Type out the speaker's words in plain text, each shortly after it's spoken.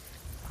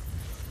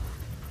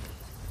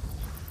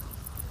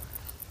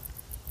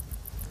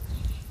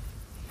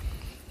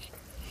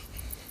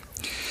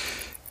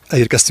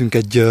elérkeztünk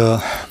egy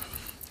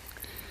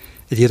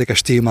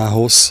érdekes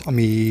témához,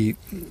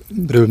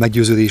 amiről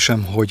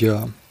meggyőződésem, hogy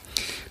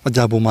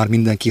nagyjából már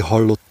mindenki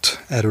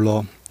hallott erről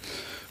a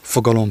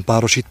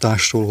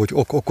fogalompárosításról, hogy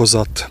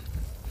okozat,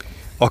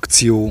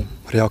 akció,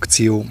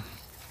 reakció.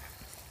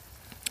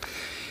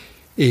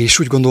 És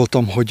úgy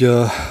gondoltam, hogy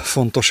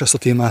fontos ezt a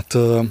témát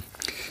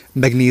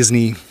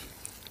megnézni,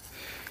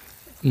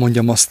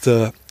 mondjam azt,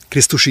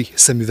 krisztusi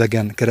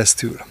szemüvegen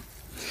keresztül,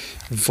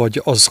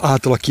 vagy az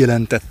általa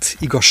kijelentett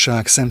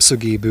igazság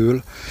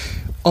szemszögéből,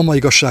 ama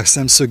igazság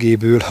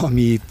szemszögéből,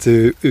 amit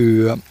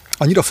ő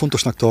annyira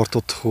fontosnak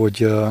tartott,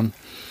 hogy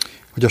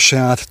a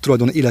saját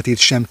tulajdon életét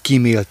sem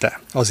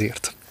kímélte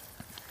azért.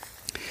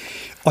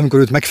 Amikor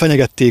őt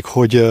megfenyegették,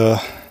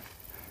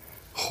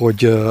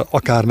 hogy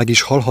akár meg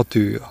is halhat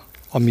ő,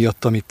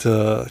 amiatt, amit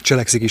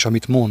cselekszik és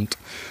amit mond,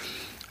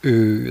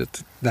 ő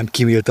nem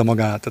kímélte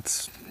magát,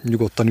 tehát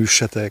nyugodtan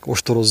üssetek,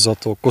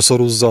 ostorozzatok,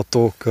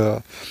 koszoruzzatok,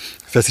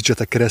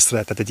 feszítsetek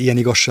keresztre, tehát egy ilyen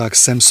igazság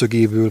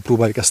szemszögéből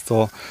próbáljuk ezt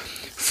a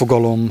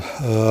fogalom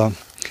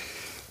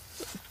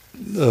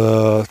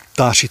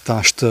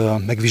társítást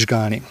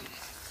megvizsgálni,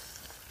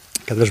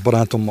 kedves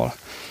barátommal.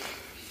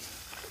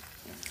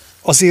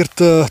 Azért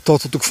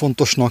tartottuk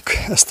fontosnak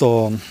ezt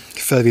a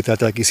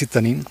felvételt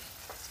elkészíteni,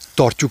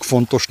 tartjuk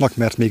fontosnak,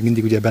 mert még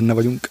mindig ugye benne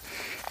vagyunk,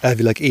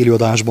 elvileg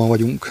élőadásban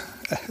vagyunk,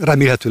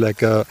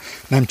 remélhetőleg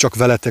nem csak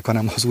veletek,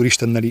 hanem az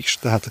Úristennel is,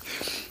 tehát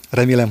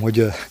remélem,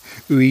 hogy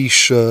ő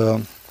is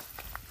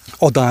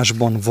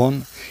adásban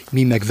van,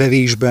 mi meg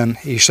vevésben,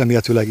 és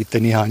remélhetőleg itt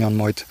egy néhányan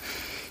majd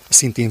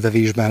szintén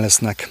vevésben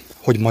lesznek,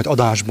 hogy majd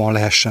adásban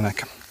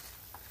lehessenek.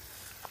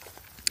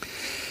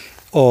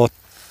 A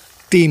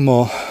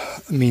téma,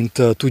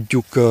 mint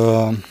tudjuk,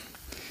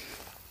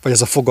 vagy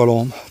ez a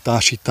fogalom,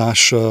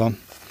 társítás,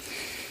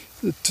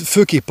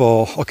 főképp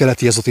a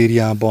keleti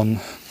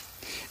ezotériában,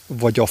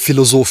 vagy a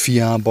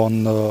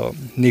filozófiában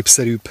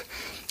népszerűbb.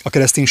 A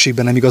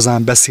kereszténységben nem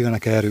igazán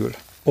beszélnek erről,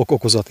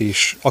 okozat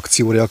és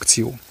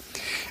akció-reakció.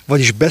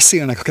 Vagyis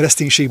beszélnek a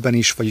kereszténységben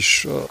is,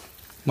 vagyis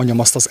mondjam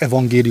azt, az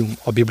evangélium,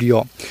 a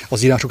Biblia,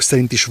 az írások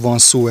szerint is van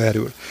szó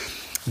erről.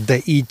 De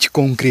így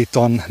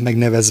konkrétan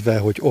megnevezve,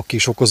 hogy ok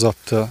és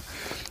okozat,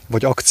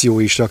 vagy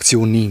akció és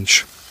reakció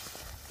nincs.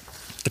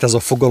 Tehát ez a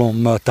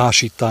fogalom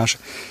társítás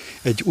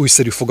egy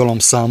újszerű fogalom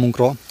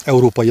számunkra,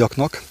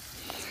 európaiaknak,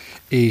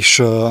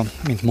 és,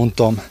 mint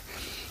mondtam,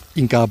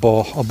 inkább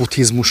a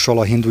buddhizmussal,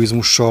 a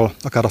hinduizmussal,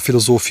 akár a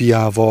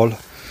filozófiával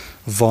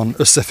van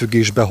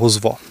összefüggésbe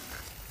hozva.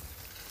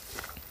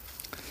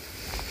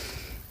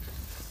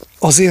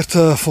 Azért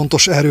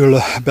fontos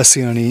erről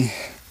beszélni,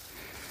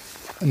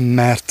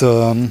 mert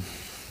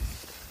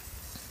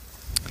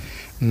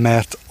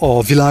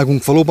a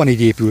világunk valóban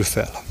így épül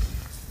fel.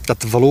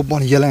 Tehát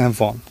valóban jelen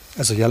van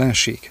ez a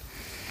jelenség.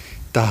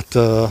 Tehát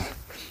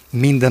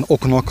minden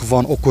oknak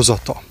van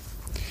okozata.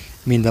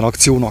 Minden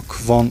akciónak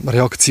van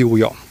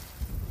reakciója.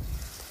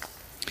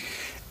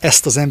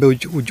 Ezt az ember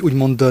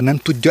úgymond nem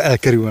tudja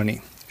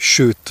elkerülni.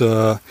 Sőt,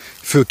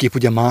 főképp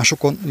ugye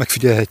másokon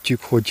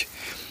megfigyelhetjük, hogy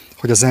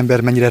az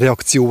ember mennyire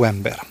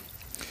reakcióember.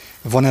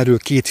 Van erről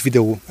 2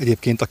 videó,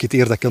 egyébként akit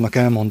érdekelnek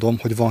elmondom,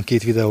 hogy van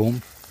 2 videóm.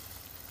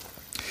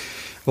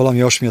 Valami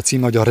olyasmi a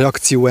címe, hogy a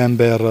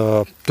reakcióember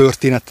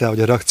története,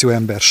 vagy a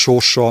reakcióember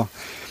sorsa,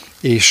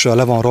 és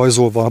le van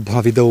rajzolva abban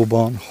a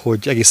videóban,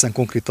 hogy egészen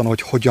konkrétan,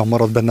 hogy hogyan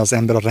marad benne az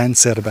ember a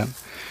rendszerben.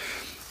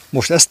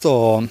 Most ezt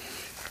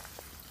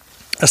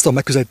a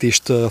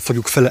megközelítést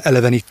fogjuk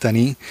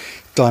eleveníteni,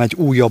 talán egy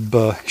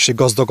újabb és egy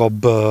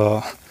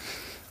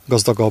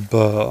gazdagabb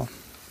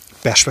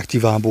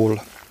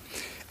perspektívából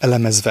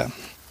elemezve.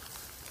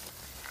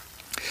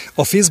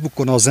 A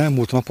Facebookon az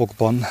elmúlt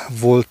napokban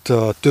volt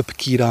több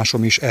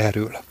kiírásom is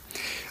erről.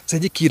 Az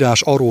egyik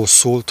kiírás arról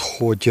szólt,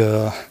 hogy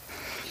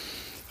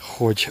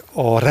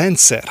a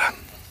rendszer,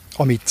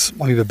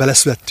 amiben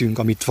beleszülettünk,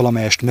 amit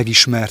valamelyest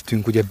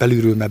megismertünk, ugye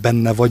belülről, mert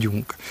benne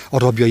vagyunk, a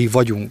rabjai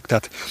vagyunk,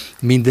 tehát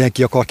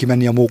mindenki akar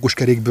kimenni a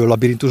mókuskerékből,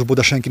 labirintusból,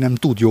 de senki nem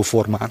tud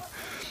jóformán.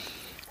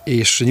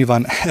 És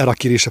nyilván erre a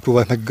kérésre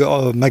próbálják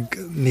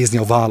megnézni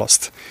a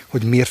választ,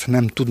 hogy miért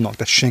nem tudnak.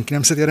 Tehát senki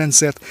nem szereti a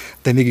rendszert,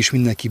 de mégis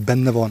mindenki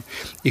benne van,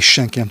 és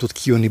senki nem tud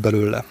kijönni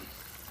belőle.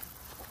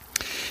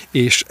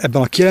 És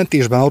ebben a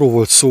kijelentésben arról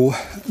volt szó,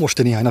 most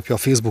egy néhány napja a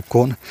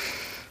Facebookon,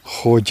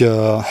 hogy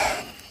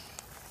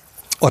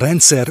a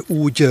rendszer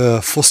úgy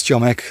fosztja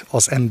meg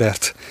az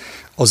embert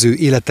az ő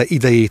élete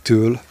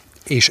idejétől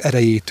és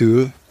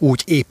erejétől,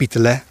 úgy építi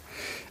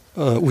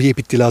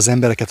le az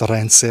embereket a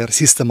rendszer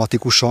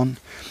szisztematikusan,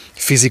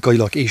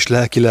 fizikailag és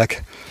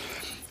lelkileg,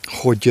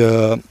 hogy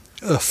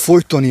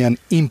folyton ilyen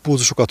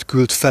impulzusokat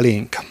küld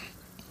felénk,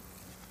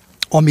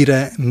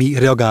 amire mi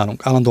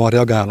reagálunk, állandóan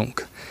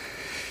reagálunk.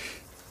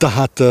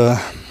 Tehát,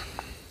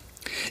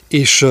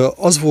 és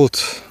az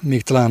volt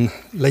még talán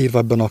leírva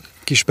ebben a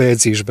kis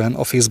bejegyzésben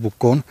a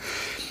Facebookon,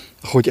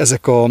 hogy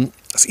ezek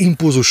az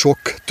impulzusok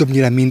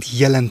többnyire mind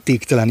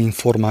jelentéktelen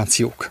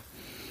információk.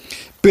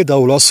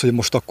 Például az, hogy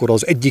most akkor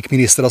az egyik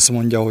miniszter azt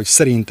mondja, hogy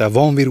szerinte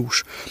van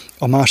vírus,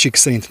 a másik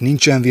szerint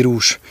nincsen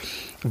vírus,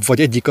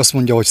 vagy egyik azt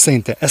mondja, hogy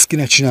szerinte ezt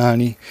kéne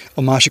csinálni,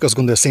 a másik azt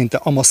gondolja, hogy szerinte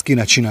amazt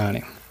kéne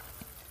csinálni.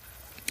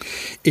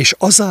 És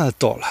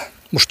azáltal,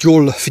 most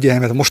jól figyelj,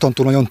 mert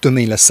mostantól nagyon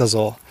tömény lesz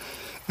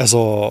ez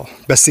a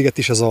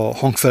beszélgetés, ez a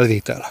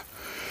hangfelvétel.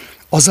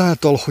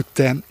 Azáltal, hogy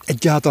te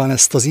egyáltalán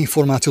ezt az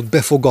információt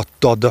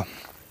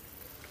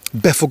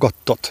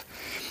befogadtad,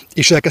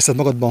 és elkezdted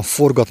magadban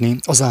forgatni,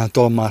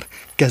 azáltal már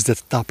kezded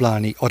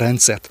táplálni a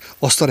rendszert.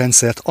 Azt a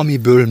rendszert,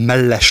 amiből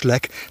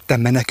mellesleg te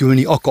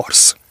menekülni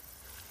akarsz.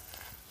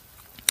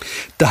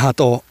 Tehát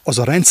az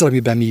a rendszer,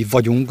 amiben mi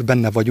vagyunk,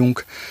 benne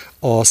vagyunk,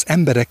 az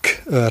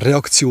emberek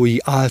reakciói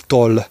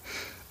által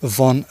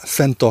van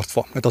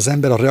fenntartva. Mert az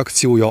ember a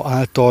reakciója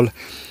által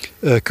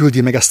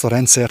küldi meg ezt a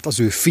rendszert az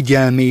ő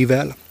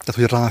figyelmével, tehát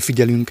hogy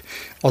ráfigyelünk,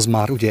 az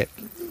már ugye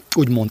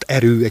úgymond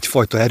erő,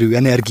 egyfajta erő,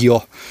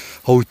 energia,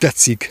 ha úgy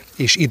tetszik,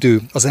 és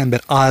idő, az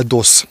ember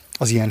áldoz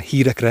az ilyen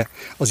hírekre,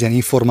 az ilyen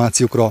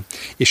információkra,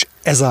 és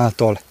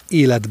ezáltal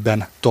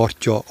életben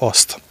tartja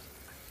azt.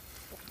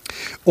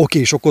 Ok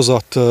és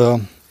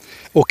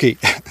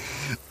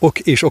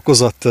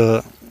okozat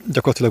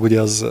gyakorlatilag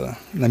ugye az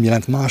nem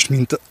jelent más,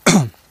 mint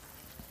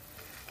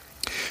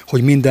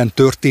hogy minden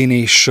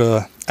történés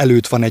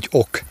előtt van egy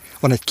ok,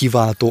 van egy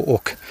kiváltó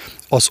ok.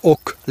 Az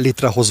ok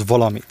létrehoz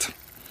valamit.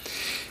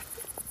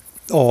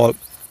 A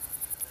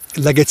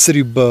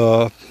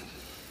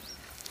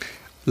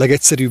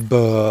legegyszerűbb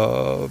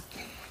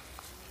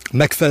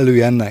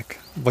megfelelő ennek,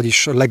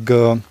 vagyis a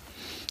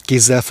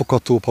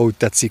legkézzelfoghatóbb, ha úgy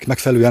tetszik,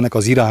 megfelelő ennek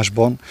az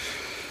írásban,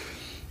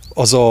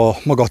 az a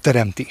maga a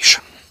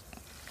teremtés.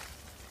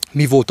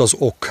 Mi volt az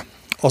ok?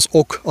 Az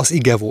ok az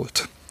ige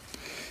volt.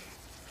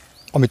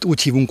 Amit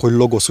úgy hívunk, hogy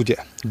logos, ugye,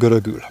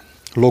 görögül.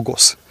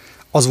 Logos.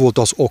 Az volt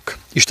az ok,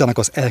 Istennek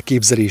az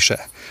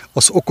elképzelése.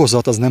 Az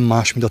okozat az nem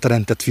más, mint a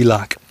teremtett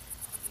világ.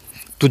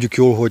 Tudjuk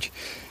jól, hogy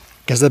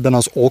kezdetben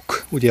az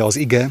ok, ugye az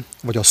ige,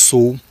 vagy a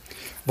szó,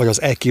 vagy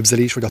az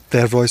elképzelés, vagy a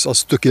tervrajz,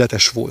 az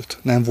tökéletes volt.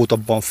 Nem volt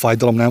abban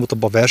fájdalom, nem volt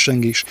abban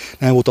versengés,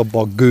 nem volt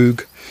abban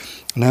gőg,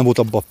 nem volt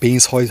abban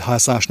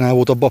pénzhajhászás, nem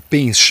volt abban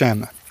pénz sem.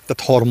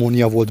 Tehát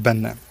harmónia volt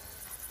benne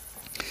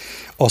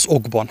az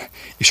okban.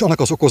 És annak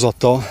az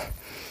okozata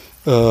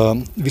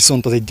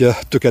viszont az egy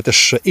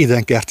tökéletes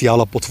édenkerti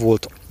állapot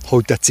volt, ha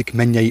úgy tetszik,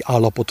 mennyei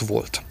állapot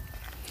volt.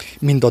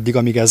 Mindaddig,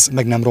 amíg ez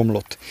meg nem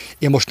romlott.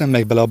 Én most nem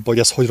megyek bele abba, hogy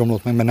ez hogy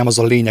romlott meg, mert nem az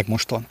a lényeg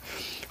mostan,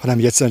 hanem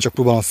hogy egyszerűen csak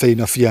próbálom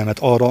felhívni a figyelmet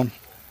arra,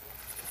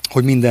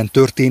 hogy minden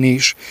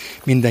történés,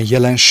 minden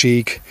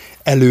jelenség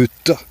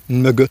előtt,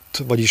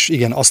 mögött, vagyis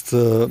igen, azt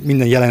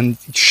minden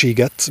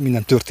jelenséget,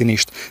 minden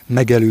történést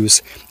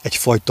megelőz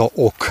egyfajta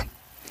ok.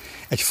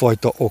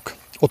 Egyfajta ok.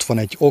 Ott van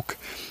egy ok,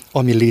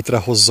 ami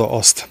létrehozza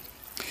azt.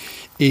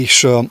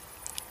 És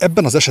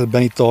ebben az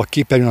esetben itt a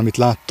képernyőn, amit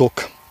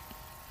láttok,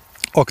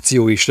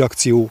 akció és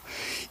reakció,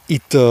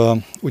 itt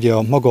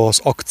ugye maga az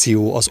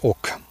akció, az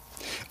ok.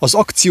 Az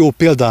akció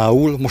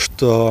például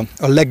most a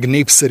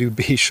legnépszerűbb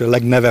és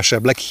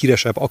legnevesebb,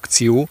 leghíresebb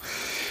akció,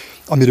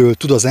 amiről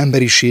tud az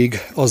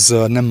emberiség, az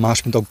nem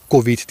más, mint a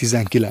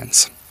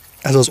COVID-19.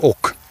 Ez az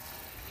ok.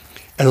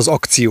 Ez az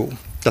akció.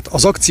 Tehát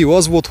az akció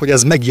az volt, hogy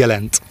ez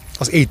megjelent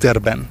az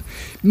éterben,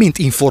 mint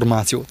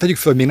információ. Tegyük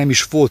föl, még nem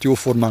is volt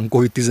jóformán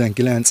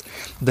COVID-19,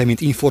 de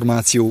mint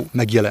információ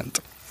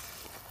megjelent.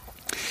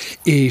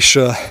 És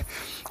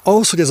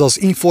ahhoz, hogy ez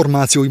az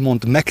információ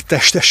úgymond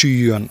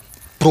megtestesüljön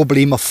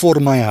probléma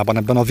formájában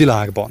ebben a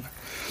világban,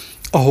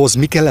 ahhoz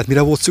mi kellett,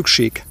 mire volt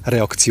szükség?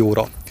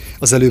 Reakcióra.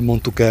 Az előbb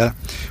mondtuk el,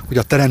 hogy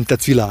a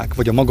teremtett világ,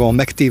 vagy a maga a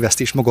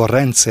megtévesztés, maga a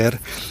rendszer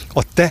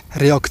a te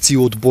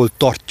reakciódból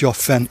tartja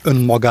fenn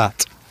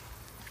önmagát.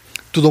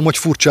 Tudom, hogy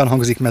furcsán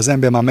hangzik, mert az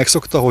ember már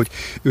megszokta, hogy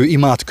ő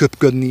imád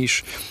köpködni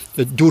is,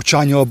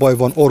 Gyurcsánnyal baj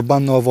van,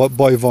 Orbánnal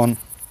baj van,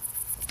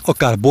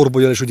 akár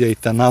Borbolyal, és ugye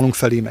itt nálunk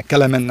felé, meg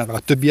Kelemennel, meg a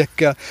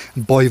többiekkel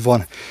baj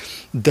van,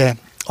 de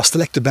azt a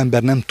legtöbb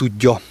ember nem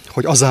tudja,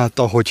 hogy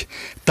azáltal, hogy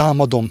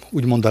támadom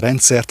úgymond a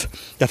rendszert,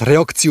 tehát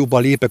reakcióba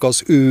lépek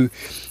az ő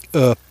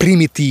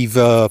primitív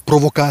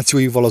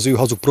provokációival, az ő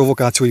hazug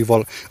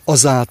provokációival,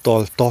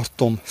 azáltal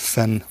tartom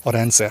fenn a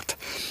rendszert.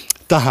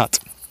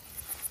 Tehát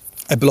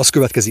ebből az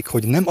következik,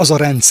 hogy nem az a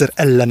rendszer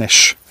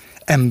ellenes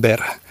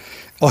ember,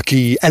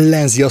 aki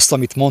ellenzi azt,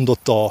 amit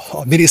mondott a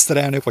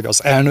miniszterelnök vagy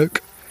az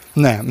elnök,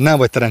 nem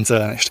vagy te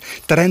rendszerellenes.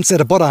 Te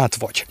rendszerbarát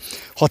vagy.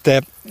 Ha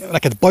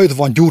neked bajod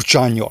van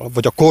Gyurcsánnyal,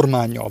 vagy a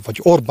kormánnyal, vagy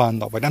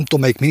Orbánnal, vagy nem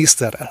tudom melyik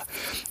miniszterrel,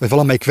 vagy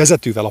valamelyik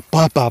vezetővel, a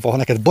pápával, ha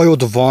neked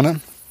bajod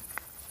van,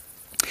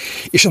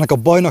 és ennek a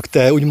bajnak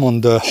te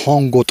úgymond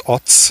hangot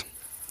adsz,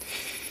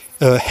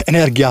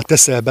 energiát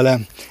teszel bele,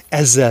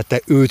 ezzel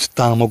te őt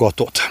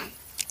támogatod.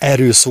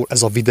 Erről szól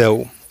ez a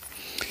videó.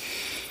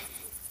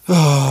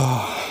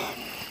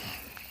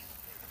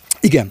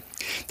 Igen,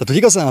 tehát hogy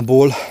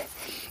igazából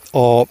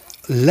a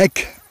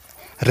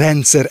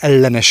legrendszer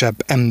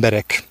ellenesebb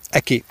emberek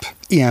ekép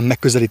ilyen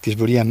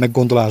megközelítésből, ilyen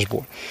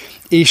meggondolásból,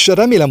 És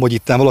remélem, hogy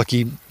itt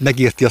valaki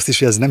megérti azt is,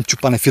 hogy ez nem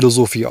csupán egy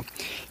filozófia.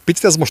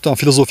 Picit ez mostan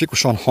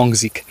filozófikusan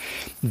hangzik,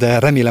 de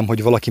remélem,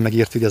 hogy valaki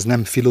megérti, hogy ez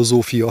nem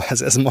filozófia,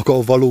 ez maga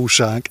a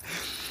valóság.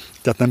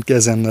 Tehát nem kell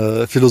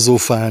ezen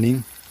filozófálni,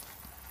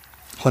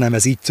 hanem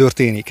ez így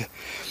történik.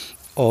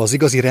 Az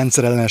igazi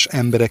rendszerellenes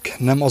emberek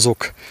nem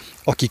azok,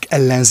 akik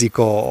ellenzik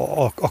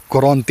a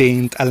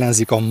karantént,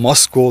 ellenzik a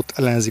maszkot,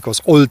 ellenzik az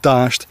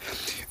oltást.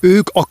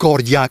 Ők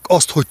akarják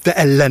azt, hogy te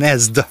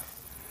ellenezd.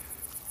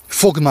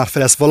 Fogd már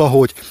fel ezt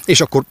valahogy,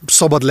 és akkor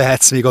szabad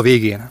lehetsz még a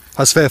végén,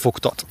 ha ezt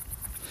felfogtad.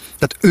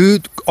 Tehát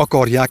ők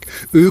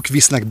akarják, ők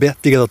visznek be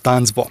téged a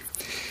táncba.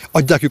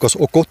 Adják ők az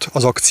okot,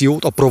 az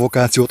akciót, a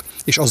provokációt,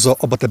 és azzal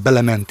abba te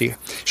belementél.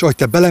 És ahogy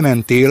te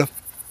belementél,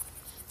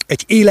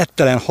 egy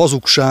élettelen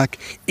hazugság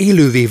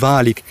élővé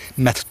válik,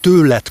 mert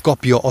tőled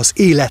kapja az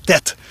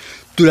életet,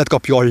 tőled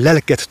kapja a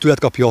lelket, tőled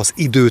kapja az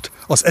időt,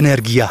 az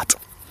energiát.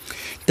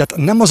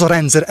 Tehát nem az a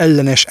rendszer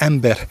ellenes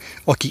ember,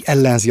 aki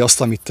ellenzi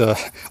azt, amit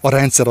a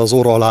rendszer az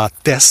orra alá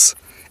tesz,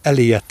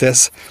 eléje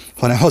tesz,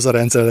 hanem az a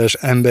rendszer ellenes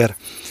ember,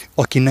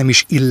 aki nem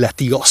is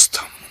illeti azt.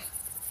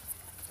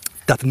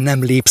 Tehát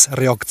nem lépsz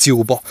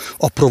reakcióba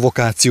a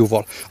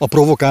provokációval. A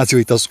provokáció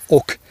itt az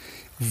ok,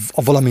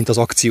 valamint az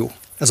akció.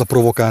 Ez a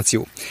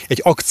provokáció.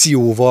 Egy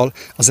akcióval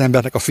az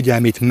embernek a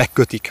figyelmét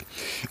megkötik.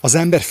 Az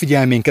ember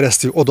figyelmén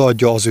keresztül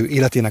odaadja az ő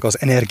életének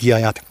az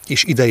energiáját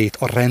és idejét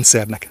a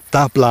rendszernek.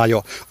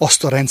 Táplálja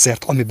azt a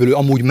rendszert, amiből ő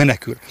amúgy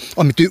menekül,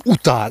 amit ő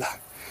utál.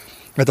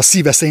 Mert a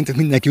szíve szerint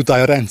mindenki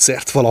utálja a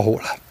rendszert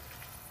valahol.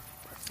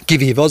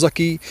 Kivéve az,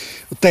 aki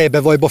tejbe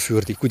vajba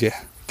fürdik, ugye?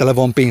 Tele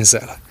van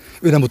pénzzel.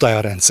 Ő nem utálja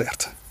a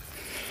rendszert.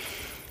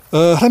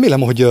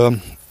 Remélem, hogy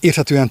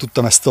érthetően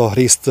tudtam ezt a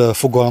részt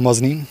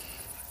fogalmazni.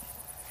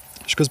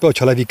 És közben,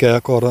 hogyha Levike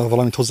akar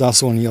valamit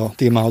hozzászólni a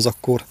témához,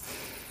 akkor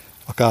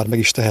akár meg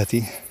is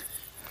teheti.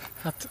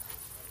 Hát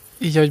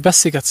így, ahogy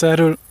beszélgetsz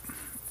erről,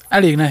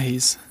 elég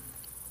nehéz,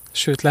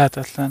 sőt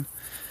lehetetlen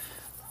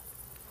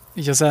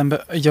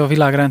így a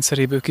világ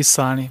rendszeréből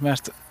kiszállni,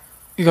 mert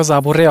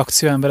igazából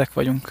reakció emberek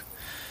vagyunk.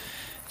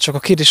 Csak a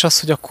kérdés az,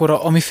 hogy akkor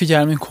a mi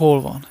figyelmünk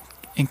hol van?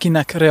 Én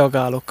kinek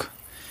reagálok?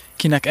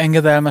 Kinek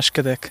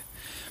engedelmeskedek?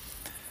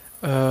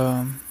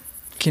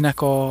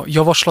 Kinek a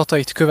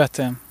javaslatait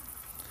követem?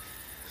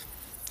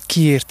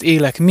 Kiért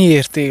élek,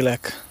 miért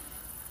élek,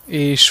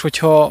 és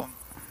hogyha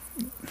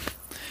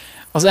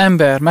az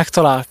ember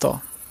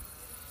megtalálta,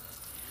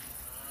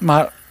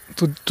 már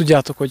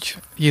tudjátok, hogy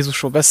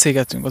Jézusról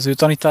beszélgetünk, az ő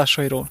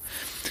tanításairól,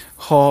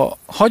 ha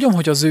hagyom,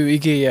 hogy az ő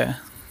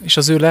igéje és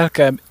az ő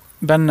lelke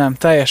bennem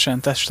teljesen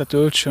testet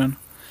öltsön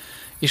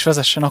és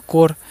vezessen,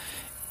 akkor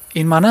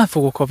én már nem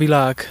fogok a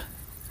világ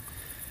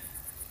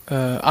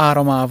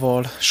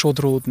áramával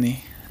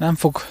sodródni,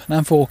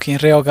 nem fogok én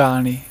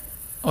reagálni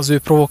az ő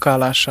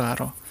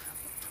provokálására,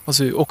 az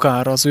ő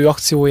okára, az ő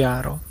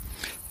akciójára.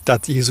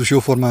 Tehát Jézus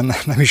jóformán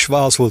nem is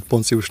válaszolt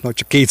Ponciusnak,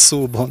 csak 2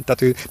 szóban,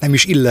 tehát ő nem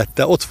is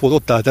illette,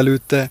 ott állt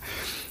előtte,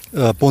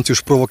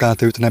 Poncius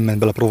provokálta őt, nem ment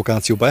bele a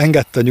provokációba.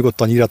 Engedte,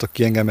 nyugodtan írjátok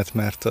ki engemet,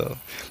 mert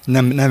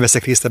nem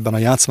veszek részt ebben a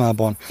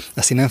játszmában,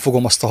 ezt én nem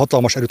fogom, azt a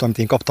hatalmas erőt, amit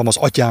én kaptam az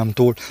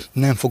atyámtól,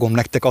 nem fogom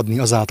nektek adni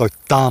azáltal, hogy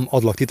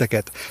támadlak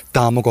titeket,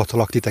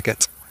 támogatlak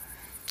titeket.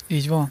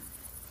 Így van.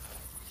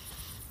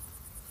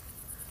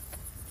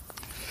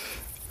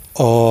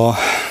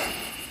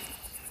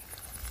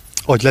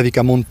 Ahogy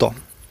Levike mondta,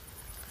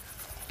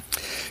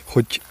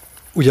 hogy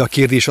ugye a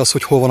kérdés az,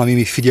 hogy hol van a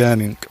mi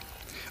figyelmünk.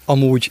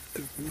 Amúgy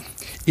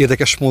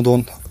érdekes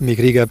módon, még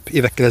régebb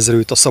évekkel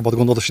ezelőtt a szabad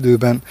gondolatos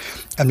időben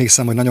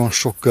emlékszem, hogy nagyon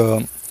sok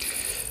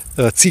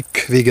cikk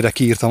végére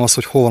kiírtam azt,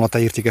 hogy hol van a te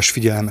értékes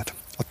figyelmet,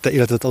 a te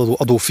életedet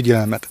adó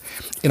figyelmet.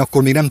 Én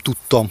akkor még nem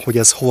tudtam, hogy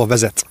ez hova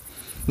vezet.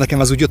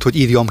 Nekem ez úgy jött, hogy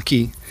írjam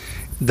ki,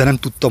 de nem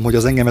tudtam, hogy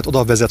az engemet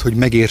oda vezet, hogy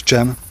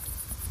megértsem,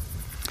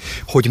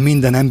 hogy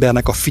minden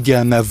embernek a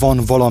figyelme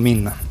van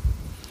valamin.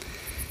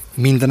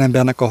 Minden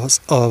embernek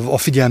a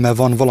figyelme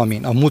van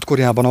valamin. A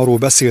múltkorjában arról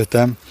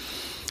beszéltem,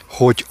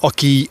 hogy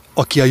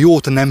aki a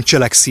jót nem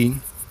cselekszi,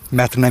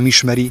 mert nem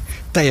ismeri,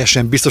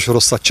 teljesen biztos, hogy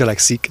rosszat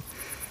cselekszik.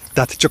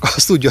 Tehát csak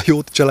azt tudja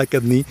jót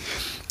cselekedni,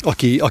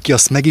 aki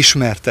azt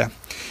megismerte.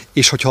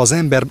 És hogyha az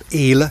ember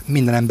él,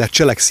 minden ember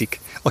cselekszik.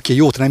 Aki a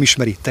jót nem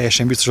ismeri,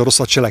 teljesen biztos, hogy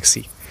rosszat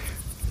cselekszi.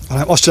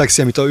 Hanem azt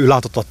cselekszi, amit ő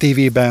látott a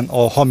tévében,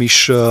 a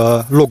hamis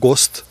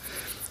logoszt,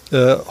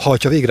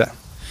 hajtja végre.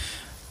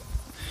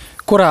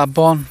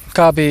 Korábban,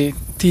 kb.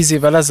 10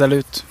 évvel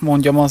ezelőtt,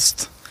 mondjam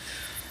azt,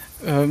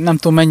 nem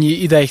tudom mennyi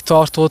ideig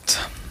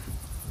tartott,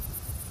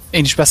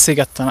 én is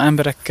beszélgettem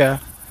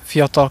emberekkel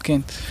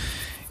fiatalként,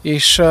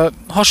 és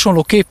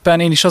hasonlóképpen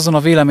én is azon a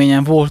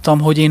véleményen voltam,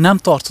 hogy én nem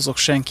tartozok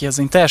senkihez,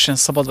 én teljesen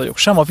szabad vagyok,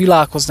 sem a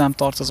világhoz nem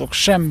tartozok,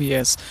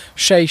 semmihez,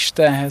 se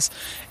Istenhez.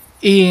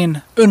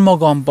 Én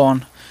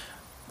önmagamban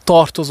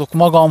tartozok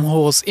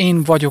magamhoz,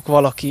 én vagyok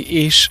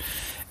valaki, és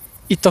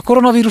itt a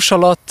koronavírus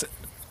alatt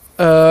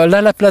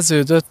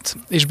lelepleződött,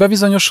 és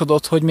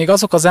bebizonyosodott, hogy még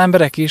azok az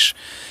emberek is,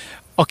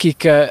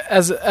 akik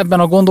ebben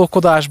a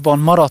gondolkodásban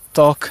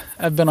maradtak,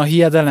 ebben a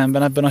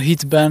hiedelemben, ebben a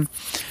hitben,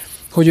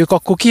 hogy ők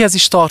akkor kihez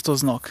is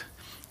tartoznak.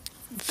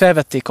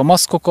 felvették a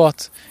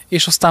maszkokat,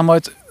 és aztán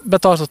majd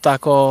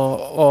betartották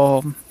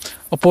a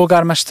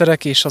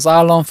polgármesterek és az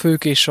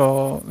államfők és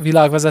a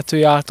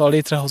világvezetői által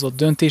létrehozott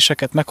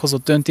döntéseket,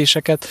 meghozott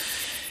döntéseket.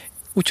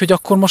 Úgyhogy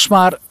akkor most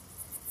már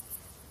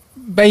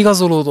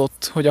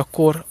beigazolódott, hogy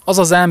akkor az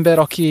az ember,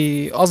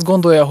 aki azt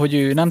gondolja, hogy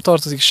ő nem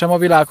tartozik sem a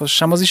világhoz,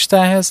 sem az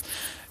Istenhez,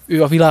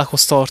 ő a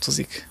világhoz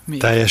tartozik. Mi?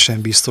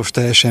 Teljesen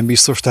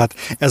biztos. Tehát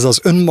ez az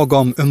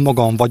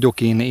önmagam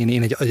vagyok, én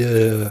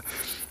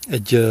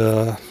egy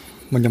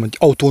mondjam, egy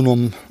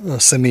autonóm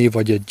személy,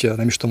 vagy egy,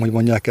 nem is tudom, hogy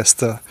mondják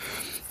ezt,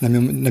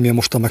 nem jön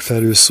most a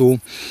megfelelő szó.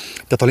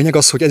 Tehát a lényeg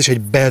az, hogy ez is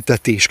egy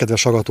beltetés,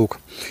 kedves hallgatók.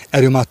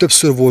 Erről már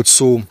többször volt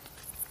szó,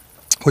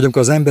 hogy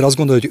amikor az ember azt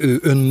gondolja, hogy ő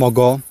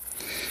önmaga,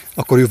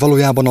 akkor ő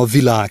valójában a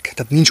világ.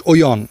 Tehát nincs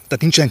olyan,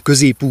 tehát nincsen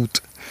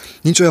középút,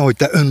 nincs olyan, hogy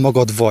te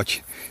önmagad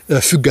vagy,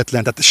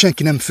 független. Tehát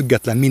senki nem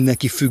független,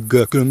 mindenki függ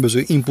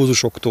különböző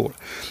impulzusoktól.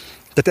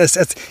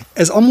 Tehát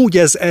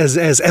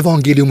ez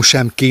evangélium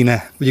sem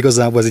kéne, hogy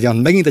igazából ez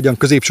megint egy olyan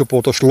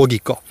középcsoportos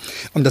logika,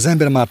 amit az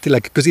ember már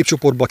tényleg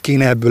középcsoportba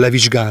kéne ebből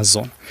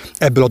levizsgázzon,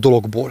 ebből a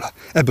dologból,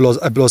 ebből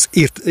az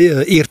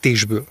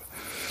értésből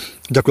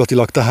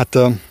gyakorlatilag. Tehát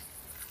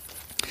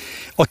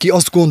aki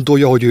azt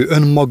gondolja, hogy ő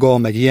önmaga,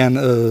 meg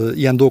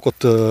ilyen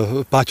dolgokat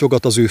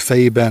pátyolgat az ő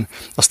fejében,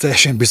 az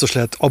teljesen biztos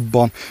lehet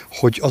abban,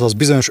 hogy az az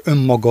bizonyos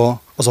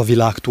önmaga az a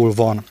világtól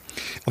van.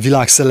 A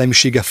világ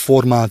szellemisége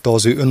formálta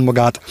az ő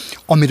önmagát,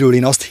 amiről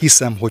én azt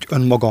hiszem, hogy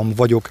önmagam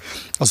vagyok,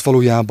 az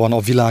valójában a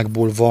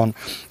világból van,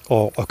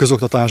 a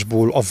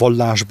közoktatásból, a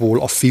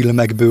vallásból, a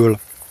filmekből,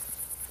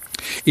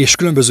 és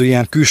különböző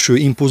ilyen külső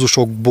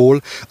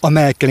impulzusokból,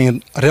 amelyekkel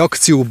én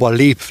reakcióba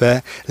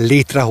lépve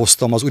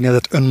létrehoztam az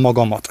úgynevezett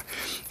önmagamat.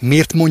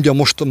 Miért mondja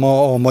most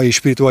a mai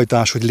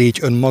spiritualitás, hogy légy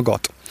önmagad?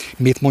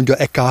 Miért mondja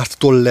Eckhart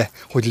Tolle,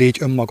 hogy légy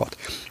önmagad?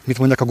 Miért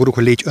mondják a guruk,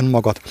 hogy légy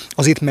önmagad?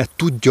 Azért, mert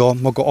tudja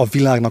maga a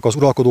világnak az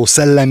uralkodó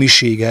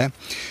szellemisége,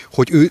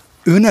 hogy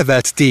ő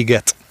nevelt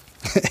téged.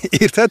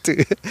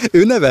 Érthető?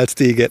 Ő nevelt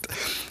téged.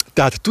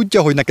 Tehát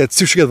tudja, hogy neked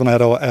szükséged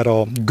van erre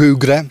a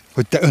gőgre,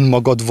 hogy te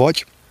önmagad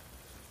vagy,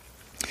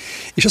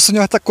 és azt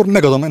mondja, hát akkor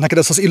megadom neked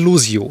ezt az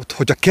illúziót.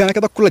 Hogyha kell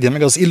neked, akkor legyen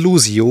meg az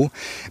illúzió,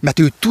 mert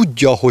ő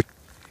tudja, hogy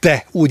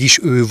te úgyis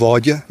ő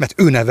vagy, mert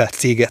ő nevelt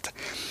téged.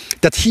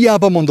 Tehát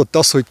hiába mondott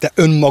azt, hogy te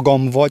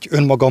önmagam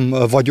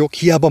vagyok,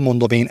 hiába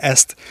mondom én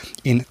ezt,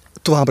 én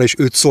továbbra is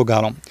őt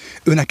szolgálom.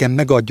 Ő nekem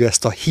megadja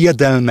ezt a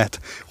hiedelmet,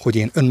 hogy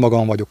én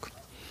önmagam vagyok.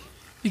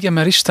 Igen,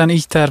 mert Isten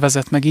így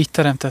tervezett meg, így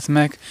teremtett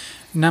meg,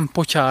 nem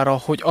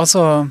potyára, hogy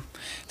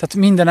tehát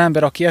minden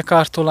ember, aki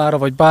Eckhart Tollára,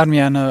 vagy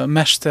bármilyen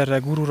mesterre,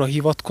 gurura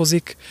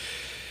hivatkozik,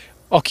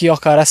 aki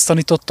akár ezt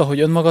tanította, hogy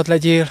önmagad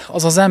legyél,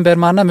 az az ember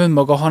már nem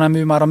önmaga, hanem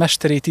ő már a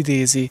mesterét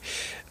idézi.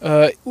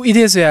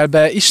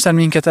 Idézőjelben Isten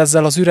minket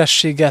ezzel az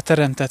ürességgel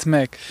teremtett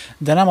meg,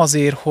 de nem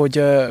azért,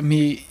 hogy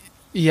mi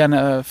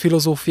ilyen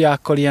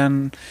filozófiákkal,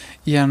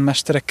 ilyen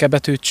mesterekkel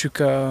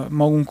betöltsük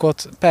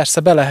magunkat. Persze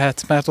be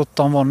lehet, mert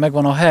ottan van,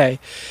 megvan a hely,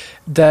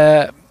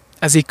 de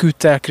ezért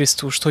küldte el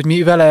Krisztust, hogy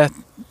mi vele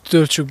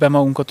töltsük be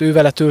magunkat, ő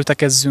vele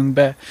töltekezzünk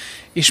be.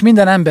 És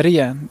minden ember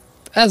ilyen.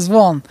 Ez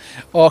van.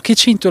 A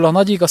kicsintől a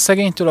nagyig, a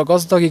szegénytől a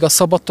gazdagig, a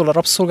szabadtól a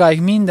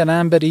rabszolgáig minden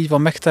ember így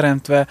van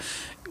megteremtve,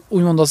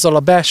 úgymond azzal a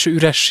belső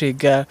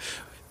ürességgel.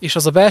 És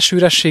az a belső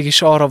üresség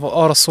is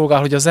arra szolgál,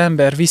 hogy az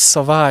ember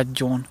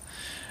visszavágyjon,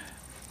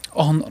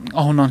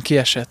 ahonnan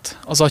kiesett,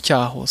 az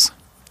atyához,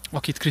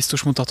 akit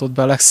Krisztus mutatott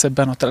be a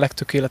legszebben, a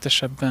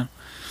legtökéletesebben.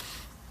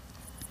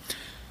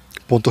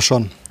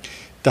 Pontosan.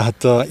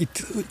 Tehát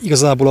itt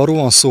igazából arról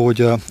van szó,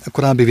 hogy a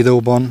korábbi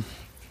videóban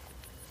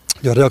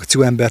hogy a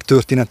reakció ember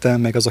története,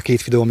 meg az a 2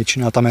 videó, amit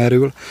csináltam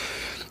erről,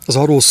 az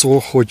arról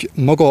szól, hogy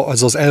maga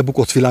az az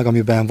elbukott világ,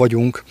 amiben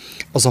vagyunk,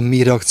 az a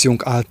mi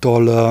reakciónk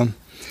által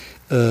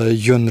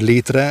jön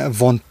létre,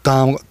 van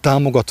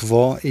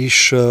támogatva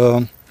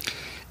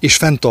és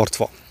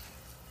fenntartva.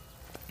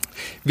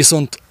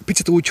 Viszont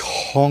picit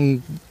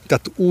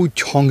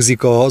úgy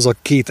hangzik az a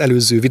 2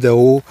 előző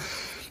videó,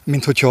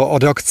 mint hogyha a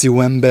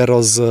reakció ember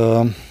az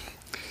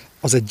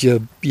egy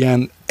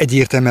ilyen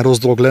egyértelműen rossz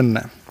dolog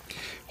lenne.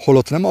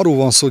 Holott nem arról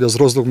van szó, hogy az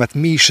rossz dolog, mert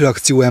mi is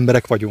reakció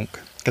emberek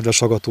vagyunk, kedves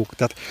hallgatók.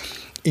 Tehát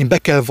én be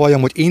kell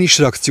valljam, hogy én is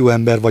reakció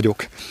ember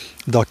vagyok.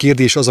 De a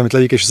kérdés az, amit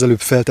Legyik és az előbb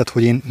feltett,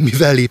 hogy én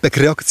mivel lépek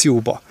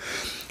reakcióba.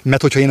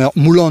 Mert hogyha én a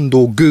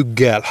mulandó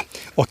gőggel,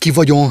 a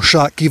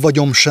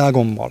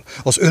kivagyomságommal,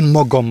 az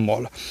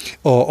önmagammal,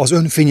 az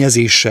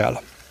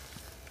önfényezéssel,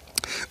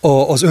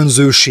 az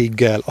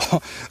önzőséggel,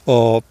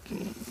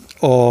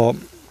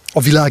 a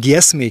világi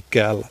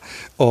eszmékkel,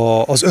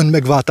 az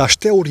önmegváltás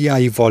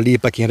teóriáival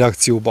lépek én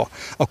reakcióba,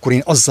 akkor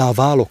én azzá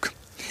válok,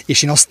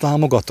 és én azt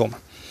támogatom.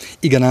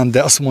 Igen ám,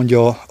 de azt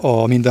mondja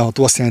a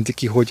mindenható, azt jelenti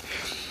ki, hogy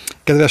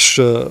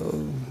kedves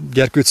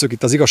gyerkőcök,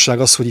 itt az igazság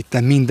az, hogy itt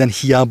minden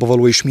hiába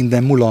való és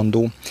minden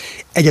mulandó.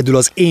 Egyedül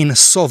az én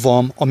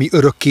szavam, ami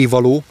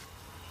örökkévaló.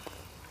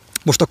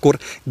 Most akkor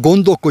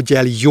gondolkodj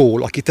el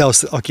jól,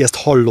 aki ezt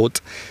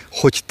hallod,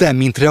 hogy te,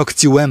 mint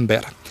reakció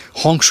ember,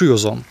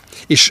 hangsúlyozom,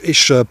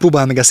 és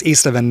próbál meg ezt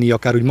észrevenni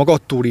akár úgy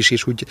magadtól is,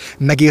 és úgy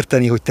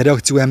megérteni, hogy te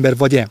reakcióember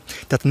vagy-e.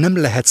 Tehát nem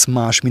lehetsz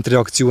más, mint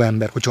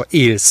reakcióember, hogyha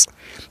élsz.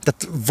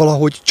 Tehát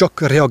valahogy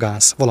csak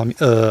reagálsz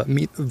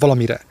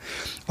valamire,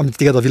 amit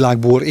téged a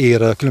világból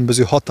ér,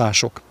 különböző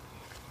hatások.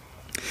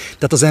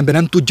 Tehát az ember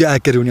nem tudja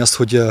elkerülni azt,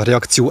 hogy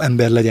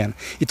reakcióember legyen.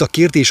 Itt a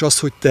kérdés az,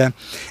 hogy te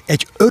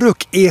egy örök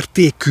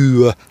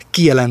értékű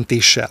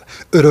kijelentéssel,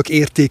 örök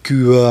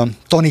értékű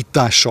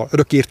tanítással,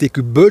 örök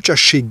értékű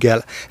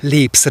bölcsességgel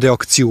lépsz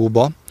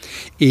reakcióba,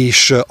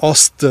 és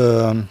azt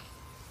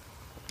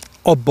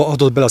abba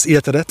adod bele az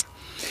életedet,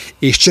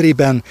 és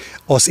cserében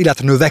az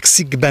élet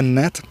növekszik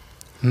benned,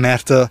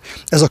 mert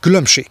ez a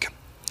különbség.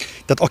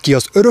 Tehát aki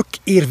az örök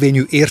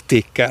érvényű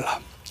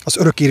értékkel, az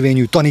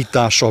örökérvényű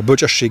tanítással,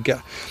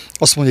 bölcsességgel.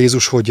 Azt mondja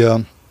Jézus, hogy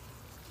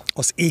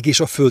az ég és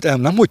a föld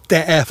nem, hogy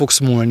te el fogsz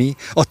múlni,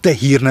 a te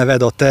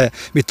hírneved, a te,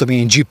 mit tudom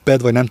én,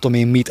 jeeped, vagy nem tudom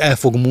én mit el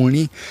fog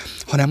múlni,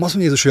 hanem azt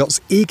mondja Jézus, hogy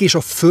az ég és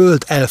a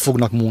föld el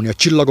fognak múlni, a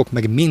csillagok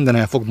meg minden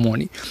el fog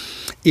múlni.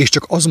 És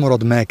csak az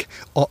marad meg,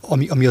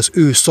 ami az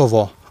ő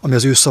szava, ami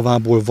az ő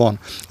szavából van.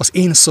 Az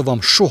én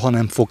szavam soha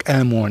nem fog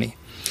elmúlni.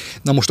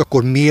 Na most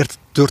akkor miért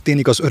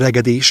történik az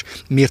öregedés,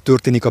 miért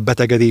történik a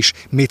betegedés,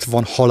 miért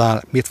van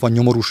halál, miért van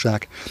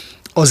nyomorúság?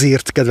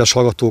 Azért, kedves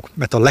hallgatók,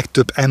 mert a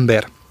legtöbb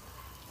ember,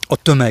 a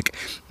tömeg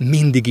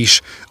mindig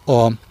is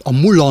a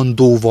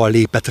mullandóval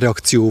lépett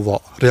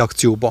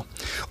reakcióba.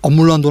 A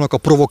mullandónak a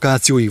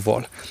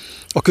provokációival,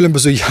 a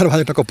különböző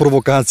járványoknak a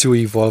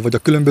provokációival, vagy a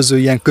különböző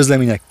ilyen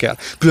közleményekkel,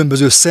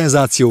 különböző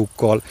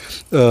szenzációkkal,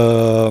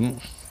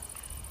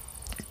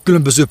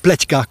 különböző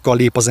pletykákkal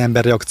lépik az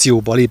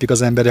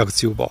ember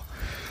reakcióba.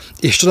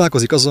 És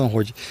csodálkozik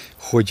azon,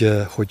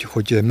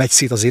 hogy megy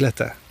szét az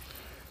élete?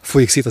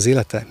 Folyik szét az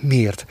élete?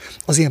 Miért?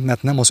 Azért,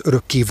 mert nem az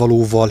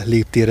örökkévalóval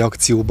léptél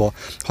reakcióba,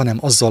 hanem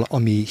azzal,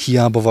 ami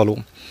hiába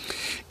való.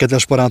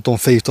 Kedves barátom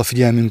felhívta a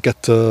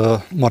figyelmünket,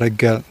 ma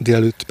reggel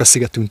délelőtt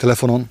beszélgettünk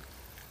telefonon,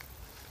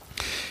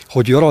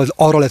 hogy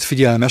arra lett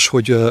figyelmes,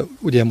 hogy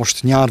ugye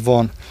most nyár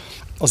van,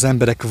 az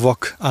emberek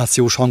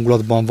vakációs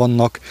hangulatban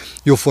vannak,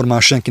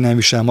 jóformán senki nem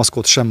visel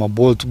maszkot sem a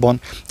boltban,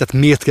 tehát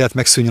miért kellett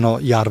megszűnjön a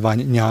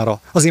járvány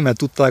nyára? Azért, mert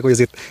tudták, hogy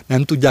azért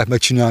nem tudják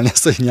megcsinálni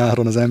ezt a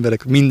nyáron az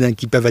emberek,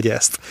 mindenki bevegye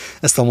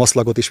ezt a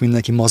maszlagot, és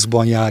mindenki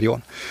maszkban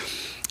járjon.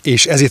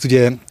 És ezért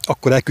ugye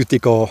akkor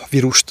elküldték a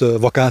vírust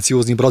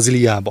vakációzni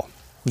Brazíliába,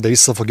 de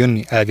vissza fog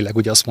jönni, elvileg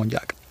ugye azt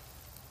mondják.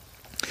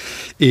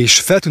 És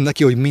feltűnt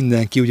neki, hogy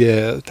mindenki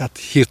ugye, tehát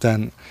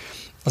hirtelen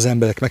az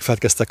emberek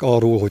megfelelkeztek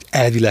arról, hogy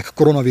elvileg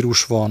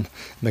koronavírus van,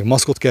 meg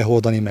maszkot kell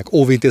hordani, meg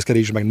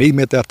óvintézkedés, meg 4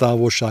 méter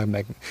távolság,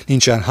 meg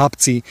nincsen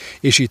hapci,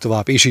 és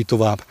így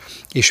tovább.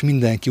 És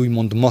mindenki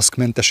úgymond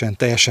maszkmentesen,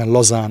 teljesen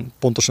lazán,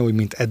 pontosan úgy,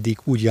 mint eddig,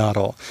 úgy jár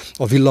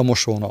a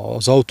villamoson,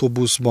 az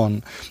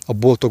autóbuszban, a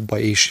boltokba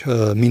és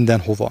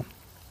mindenhova.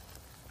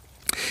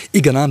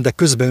 Igen ám, de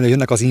közben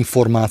jönnek az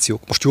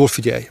információk. Most jól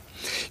figyelj!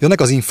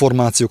 Jönnek az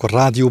információk a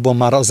rádióban,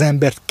 már az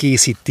embert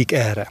készítik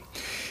erre.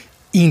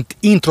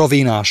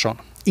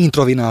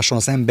 Intravénásan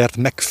az embert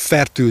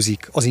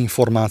megfertőzik az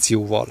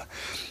információval.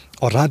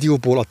 A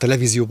rádióból, a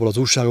televízióból, az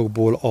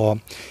újságokból,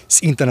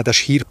 az internetes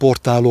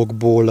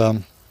hírportálokból,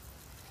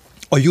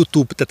 a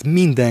YouTube, tehát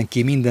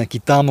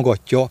mindenki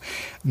támogatja,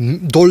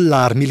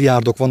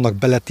 dollármilliárdok vannak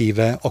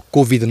beletéve a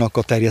Covid-nak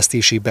a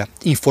terjesztésébe,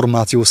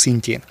 információ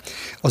szintjén.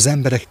 Az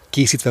emberek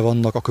készítve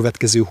vannak a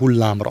következő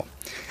hullámra.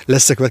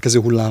 Lesz-e következő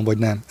hullám, vagy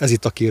nem? Ez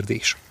itt a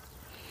kérdés.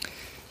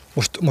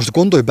 Most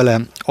gondolj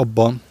bele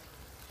abba,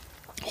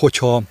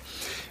 hogyha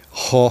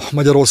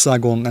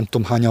Magyarországon nem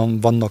tudom hányan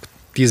vannak,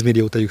 10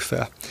 millió tegyük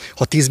fel.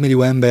 Ha 10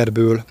 millió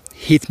emberből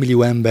 7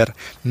 millió ember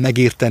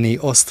megértené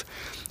azt,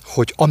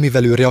 hogy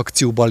amivel ő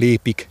reakcióba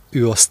lépik,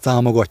 ő azt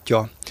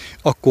támogatja,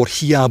 akkor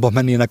hiába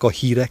mennének a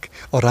hírek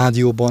a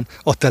rádióban,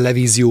 a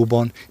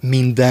televízióban,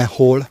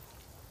 mindenhol,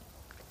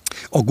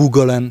 a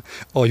Google-en,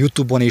 a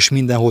YouTube-on és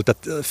mindenhol,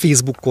 tehát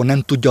Facebookon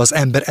nem tudja az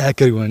ember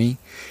elkerülni,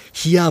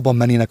 hiába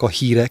mennének a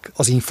hírek,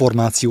 az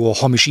információ, a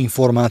hamis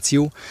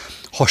információ,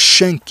 ha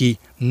senki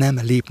nem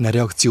lépne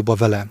reakcióba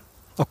vele,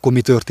 akkor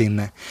mi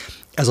történne?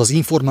 Ez az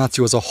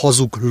információ, az a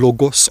hazug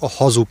logosz, a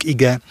hazug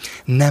ige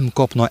nem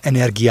kapna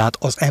energiát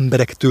az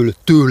emberektől,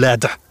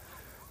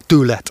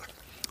 tőled.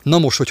 Na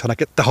most, hogyha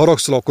te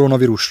haragszol a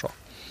koronavírusra,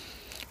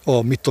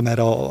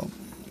 erre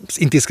az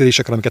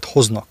intézkedésekre, amiket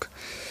hoznak,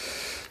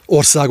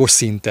 országos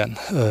szinten,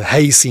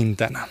 helyi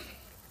szinten,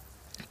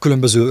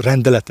 különböző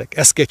rendeletek,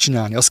 ezt kell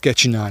csinálni, azt kell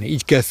csinálni,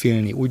 így kell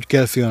félni, úgy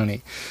kell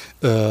félni.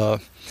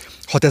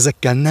 Ha te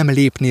ezekkel nem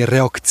lépnél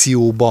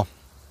reakcióba,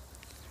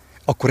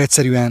 akkor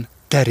egyszerűen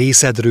te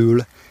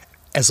részedről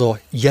ez a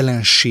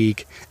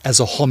jelenség, ez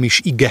a hamis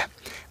ige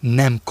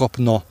nem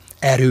kapna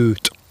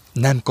erőt,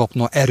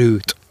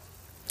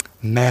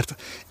 mert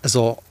ez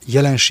a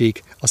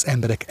jelenség az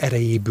emberek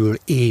erejéből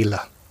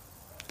él.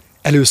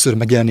 Először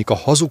megjelenik a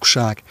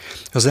hazugság,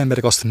 az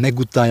emberek azt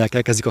megutálják,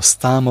 elkezdik azt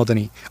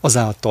támadni,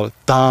 azáltal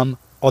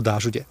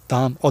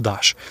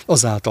támadás,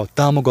 azáltal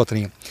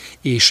támogatni,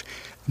 és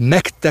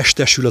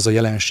megtestesül ez a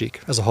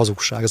jelenség, ez a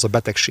hazugság, ez a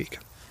betegség.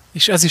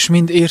 És ez is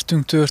mind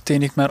értünk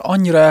történik, mert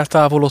annyira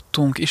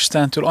eltávolodtunk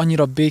Istentől,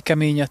 annyira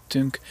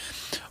békeményedtünk,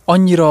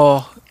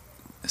 annyira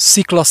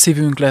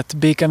sziklaszívünk lett,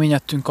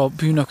 békeményedtünk a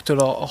bűnöktől,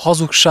 a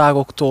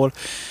hazugságoktól,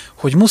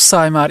 hogy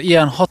muszáj már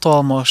ilyen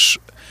hatalmas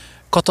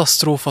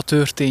katasztrófa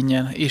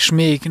történjen, és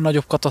még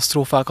nagyobb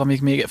katasztrófák,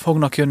 amik még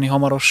fognak jönni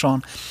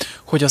hamarosan,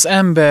 hogy az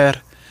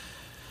ember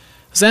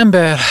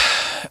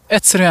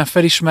egyszerűen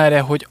felismerje,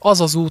 hogy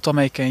az az út,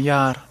 amelyiken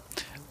jár,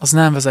 az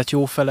nem vezet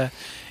jófele,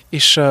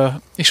 és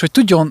hogy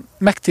tudjon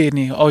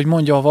megtérni, ahogy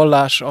mondja a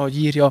vallás,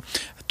 ahogy írja,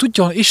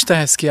 tudjon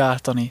Istenhez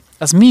kiáltani.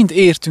 Ez mind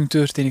értünk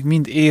történik,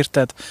 mind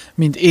érted,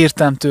 mind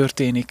értem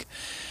történik.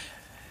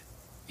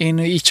 Én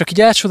így csak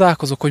így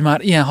elcsodálkozok, hogy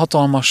már ilyen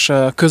hatalmas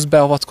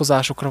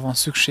közbeavatkozásokra van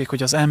szükség,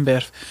 hogy az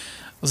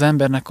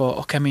embernek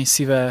a kemény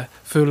szíve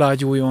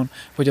föllágyuljon,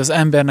 hogy az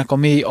embernek a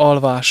mély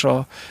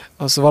alvása,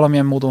 az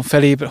valamilyen módon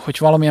hogy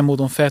valamilyen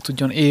módon fel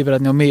tudjon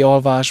ébredni a mély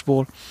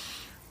alvásból.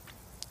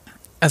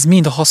 Ez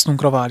mind a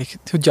hasznunkra válik.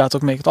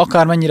 Tudjátok még,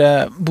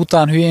 akármennyire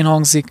bután, hülyén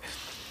hangzik,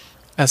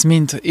 ez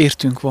mind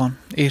értünk van,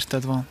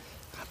 érted van.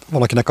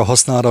 Valakinek a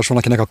hasznára, és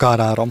valakinek a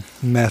kárára,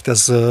 mert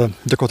ez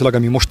gyakorlatilag,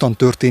 ami mostan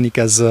történik,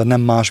 ez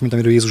nem más, mint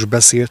amiről Jézus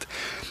beszélt,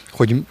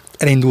 hogy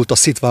elindult a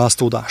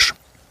szétválasztódás.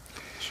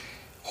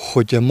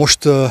 Hogy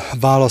most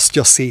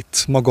választja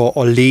szét maga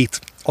a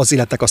lét, az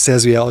életnek a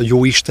szerzője, a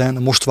Jóisten,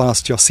 most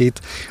választja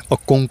szét a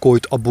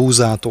konkolyt a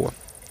búzától.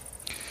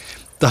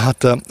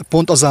 Tehát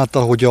pont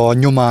azáltal, hogy a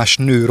nyomás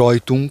nő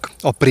rajtunk,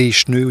 a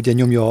prés nő, ugye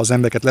nyomja az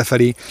embereket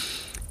lefelé,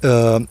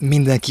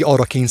 mindenki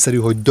arra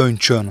kényszerül, hogy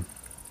döntsön.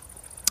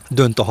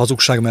 Dönt a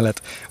hazugság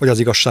mellett, vagy az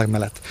igazság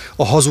mellett.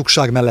 A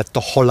hazugság mellett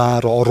a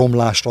halálra, a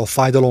romlásra, a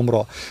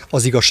fájdalomra,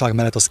 az igazság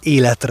mellett az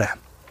életre.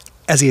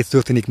 Ezért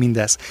történik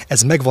mindez.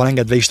 Ez meg van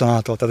engedve Isten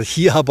által. Tehát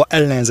hiába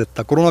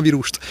ellenzette a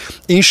koronavírust,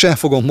 én sem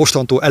fogom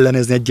mostantól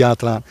ellenezni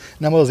egyáltalán.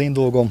 Nem az én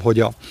dolgom, hogy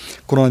a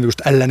koronavírust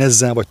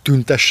ellenezzem, vagy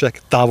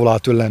tüntessek, távol áll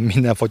tőlem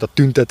mindenfajta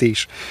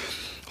tüntetés,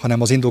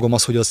 hanem az én dolgom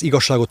az, hogy az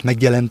igazságot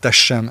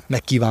megjelentessem,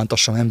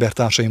 megkívántassam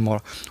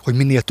embertársaimmal, hogy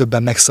minél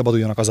többen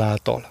megszabaduljanak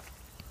azáltal.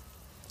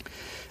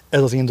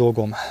 Ez az én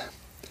dolgom.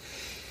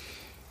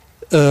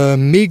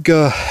 Még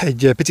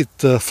egy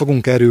picit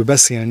fogunk erről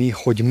beszélni,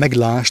 hogy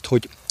meglásd,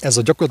 hogy ez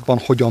a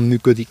gyakorlatban hogyan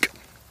működik.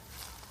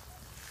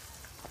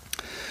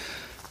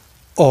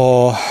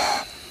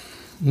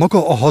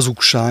 Maga a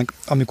hazugság,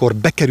 amikor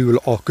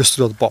bekerül a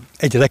köztudatba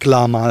egy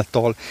reklám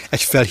által,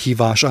 egy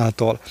felhívás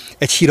által,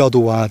 egy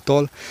híradó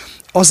által,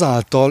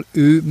 azáltal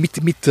ő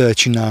mit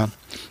csinál?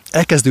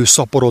 Elkezd ő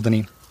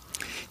szaporodni.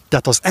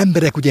 Tehát az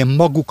emberek ugye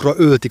magukra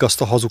öltik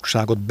azt a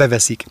hazugságot,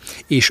 beveszik,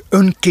 és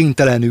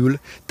önkéntelenül,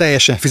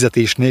 teljesen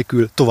fizetés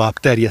nélkül tovább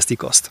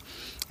terjesztik azt.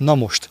 Na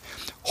most,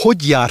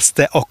 hogy jársz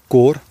te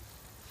akkor,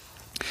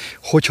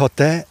 hogyha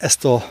te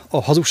ezt a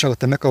hazugságot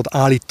te meg akarod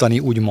állítani,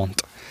 úgymond?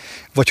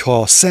 Vagy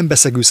ha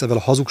szembeszegülsz ezzel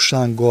a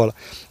hazugsággal,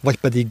 vagy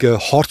pedig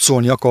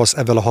harcolni akarsz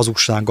ezzel a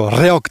hazugsággal,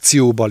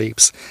 reakcióba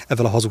lépsz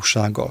ezzel a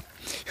hazugsággal.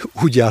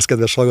 Úgy jársz,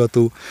 kedves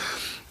hallgató,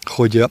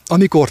 hogy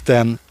amikor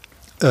te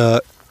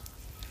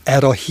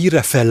erre a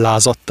hírre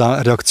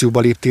fellázadtál, reakcióba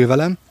léptél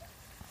velem,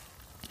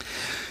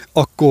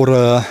 akkor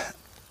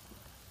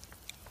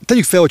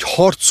tegyük fel, hogy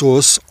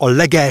harcolsz a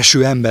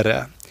legelső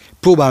emberrel.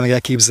 Próbálj meg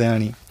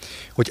elképzelni,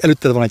 hogy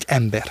előtted van egy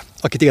ember,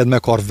 aki téged meg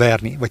akar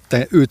verni, vagy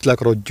te őt le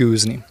akarod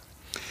győzni.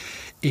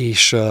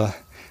 És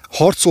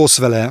harcolsz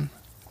vele,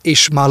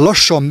 és már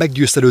lassan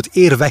meggyőzted őt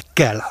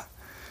érvekkel,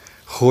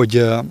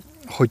 hogy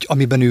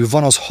amiben ő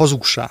van, az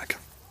hazugság.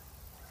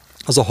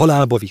 Az a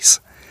halálba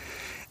visz.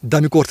 De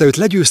amikor te őt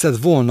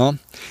legyőzted volna,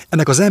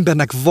 ennek az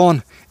embernek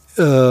van,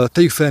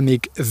 tegyük fel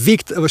még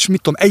vagy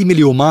mit tudom, 1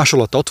 millió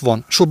másolat ott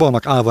van, sorban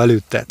állva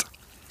előtted.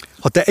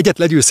 Ha te egyet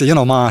legyőzted, jön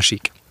a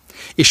másik.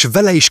 És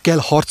vele is kell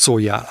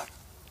harcoljál.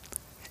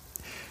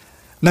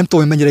 Nem tudom,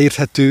 hogy mennyire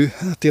érthető,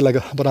 tényleg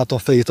a barátom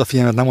felét a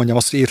figyelmet, nem mondjam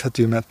azt, hogy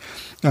érthető, mert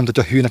nem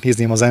tudja, hűnek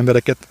nézném az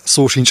embereket,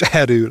 szó sincs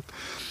erről.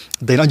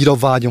 De én annyira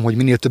vágyom, hogy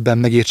minél többen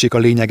megértsék a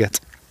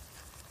lényeget.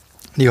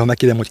 Néha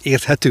megkérdem, hogy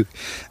érthető,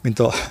 mint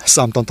a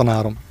számtan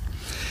tanárom.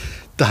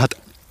 Tehát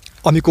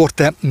amikor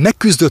te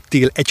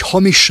megküzdöttél egy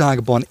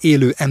hamisságban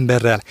élő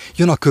emberrel,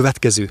 jön a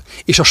következő,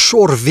 és a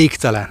sor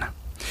végtelen.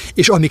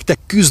 És amíg te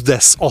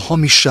küzdesz a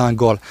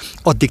hamissággal,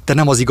 addig te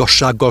nem az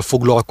igazsággal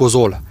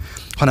foglalkozol,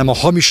 hanem a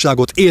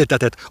hamisságot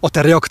élteted a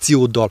te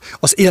reakcióddal,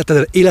 az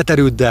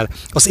életerőddel,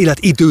 az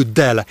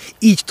életidőddel.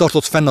 Így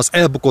tartod fenn az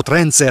elbukott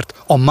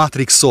rendszert, a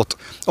Matrixot,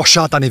 a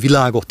sátáni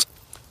világot.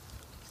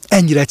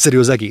 Ennyire egyszerű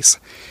az egész.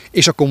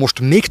 És akkor most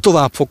még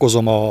tovább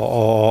fokozom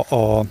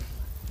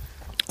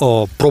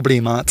a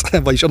problémát,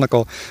 vagyis annak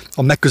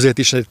a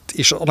megközelítését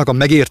és annak a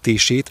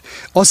megértését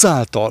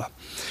azáltal,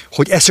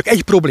 hogy ez csak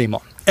egy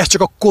probléma, ez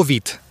csak a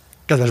Covid,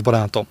 kedves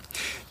barátom.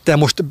 Te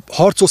most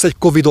harcolsz egy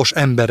covidos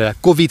emberrel,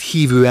 Covid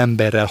hívő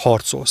emberrel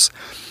harcolsz.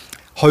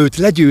 Ha őt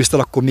legyőztel,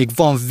 akkor még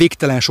van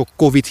végtelen sok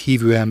Covid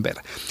hívő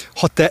ember.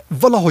 Ha te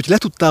valahogy le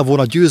tudtál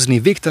volna győzni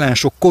végtelen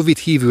sok Covid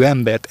hívő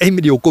embert, 1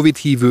 millió Covid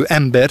hívő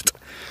embert,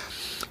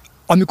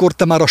 amikor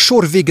te már a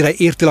sor végre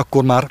értél,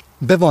 akkor már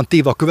be van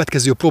téve a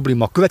következő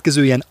probléma, a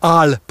következő ilyen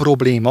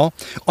probléma,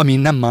 ami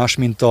nem más,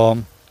 mint a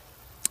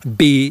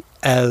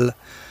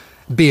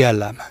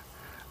BLM,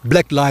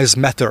 Black Lives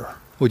Matter,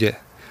 ugye?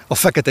 A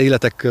fekete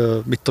életek,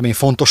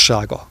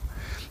 fontossága.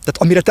 Tehát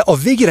amire te a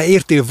végére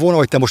értél volna,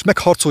 hogy te most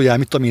megharcoljál,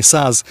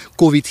 100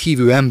 Covid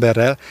hívő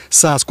emberrel,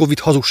 100 Covid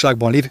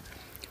hazugságban lévő,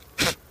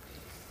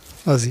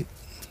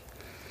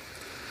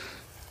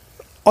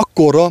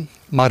 akkorra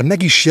már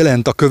meg is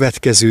jelent a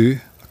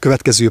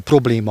következő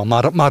probléma,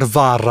 már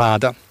vár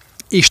rád.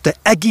 És te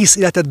egész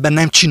életedben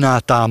nem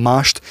csináltál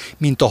mást,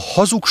 mint a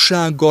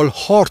hazugsággal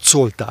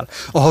harcoltál.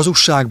 A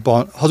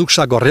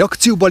hazugsággal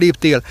reakcióba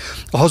léptél,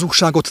 a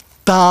hazugságot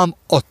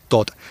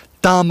támadtad.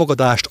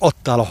 Támogatást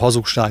adtál a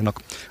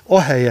hazugságnak.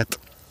 Ahelyett,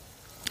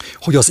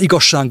 hogy az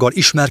igazsággal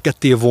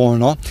ismerkedtél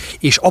volna,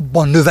 és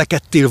abban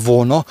növekedtél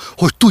volna,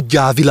 hogy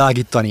tudjál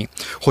világítani.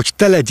 Hogy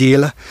te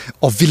legyél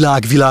a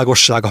világ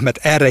világossága, mert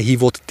erre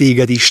hívott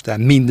téged Isten,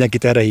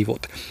 mindenkit erre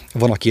hívott.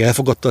 Van, aki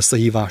elfogadta ezt a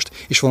hívást,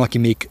 és van, aki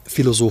még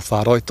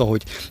filozófál rajta,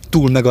 hogy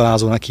túl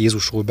megalázó neki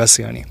Jézusról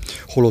beszélni.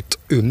 Holott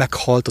ő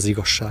meghalt az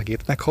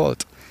igazságért.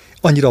 Meghalt.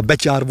 Annyira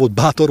betyár volt,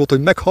 bátor volt,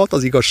 hogy meghalt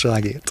az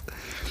igazságért.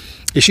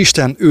 És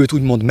Isten őt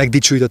úgymond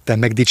megdicsőítette,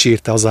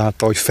 megdicsérte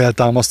azáltal, hogy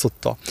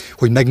feltámasztotta,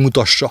 hogy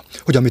megmutassa,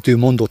 hogy amit ő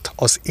mondott,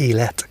 az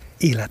élet.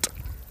 Élet.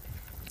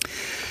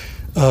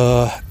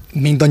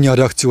 Mindannyian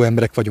reakció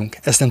emberek vagyunk,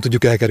 ezt nem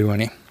tudjuk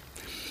elkerülni.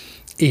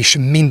 És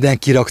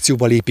mindenki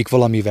reakcióba lépik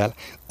valamivel.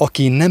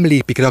 Aki nem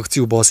lépik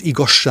reakcióba az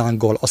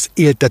igazsággal, az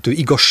éltető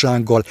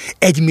igazsággal,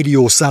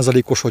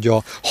 1.000.000%-os, hogy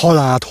a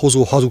halált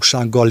hozó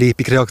hazugsággal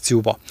lépik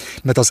reakcióba.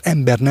 Mert az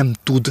ember nem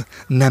tud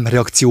nem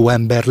reakció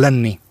ember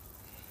lenni.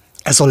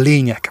 Ez a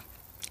lényeg.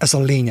 Ez a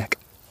lényeg.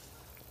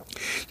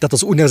 Tehát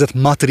az úgynevezett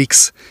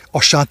matrix, a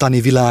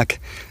sátáni világ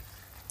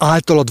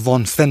általad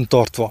van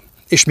fenntartva,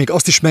 és még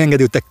azt is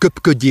megengedi, hogy te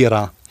köpködjél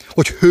rá,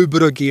 hogy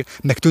hőbörögjél,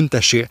 meg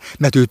tüntessél,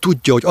 mert ő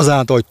tudja, hogy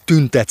azáltal, hogy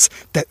tüntetsz,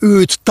 te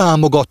őt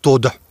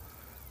támogatod.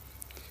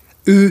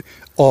 Ő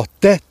a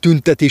te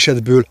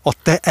tüntetésedből, a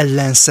te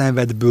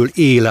ellenszenvedből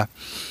él.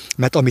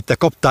 Mert amit te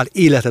kaptál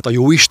életet a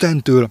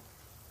Jóistentől,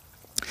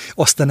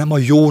 azt te nem a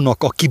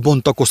jónak a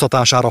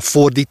kibontakoztatására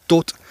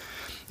fordított,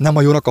 nem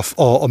a jónak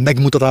a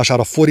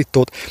megmutatására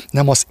fordított,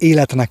 nem az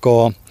életnek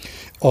a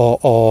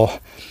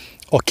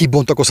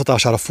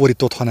kibontakoztatására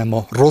fordított, hanem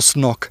a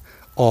rossznak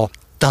a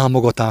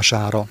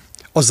támogatására.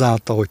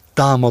 Azáltal, hogy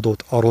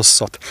támadod a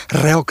rosszat,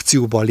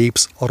 reakcióba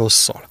lépsz a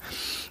rosszal.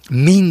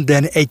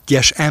 Minden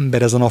egyes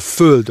ember ezen a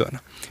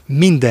földön,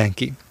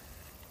 mindenki,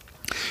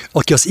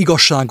 aki az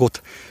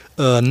igazságot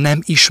nem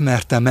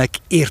ismerte meg,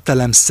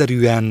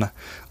 értelemszerűen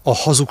a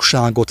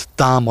hazugságot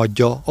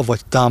támadja,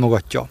 vagy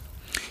támogatja.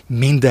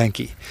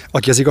 Mindenki,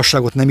 aki az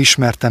igazságot nem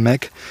ismerte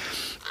meg,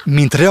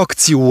 mint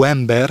reakció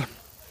ember,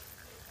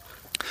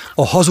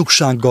 a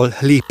hazugsággal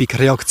lépik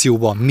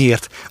reakcióba.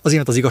 Miért? Azért,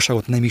 mert az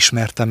igazságot nem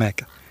ismerte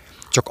meg.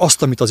 Csak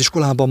azt, amit az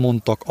iskolában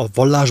mondtak, a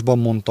vallásban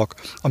mondtak,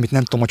 amit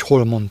nem tudom, hogy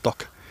hol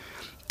mondtak.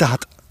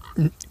 Tehát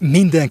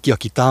mindenki,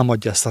 aki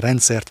támadja ezt a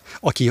rendszert,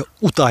 aki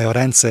utálja a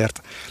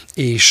rendszert,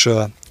 és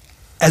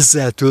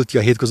ezzel tölti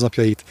a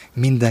hétköznapjait,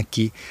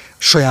 mindenki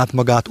saját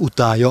magát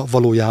utálja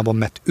valójában,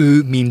 mert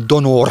ő,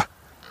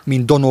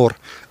 mint donor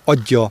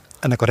adja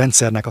ennek a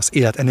rendszernek az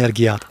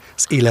életenergiát,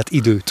 az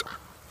életidőt.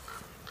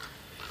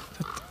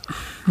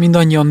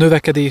 Mindannyian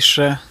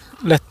növekedésre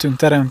lettünk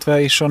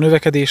teremtve, és a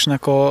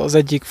növekedésnek az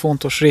egyik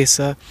fontos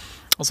része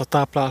az a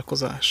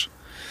táplálkozás.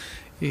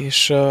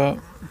 És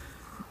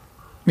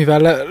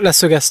mivel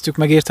leszögeztük,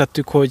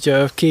 megértettük, hogy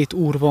két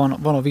úr van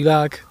a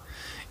világ,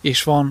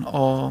 és van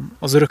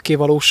az örökké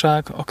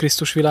valóság, a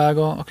Krisztus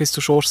világa, a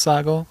Krisztus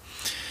országa,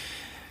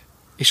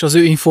 és az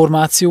ő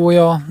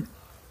információja,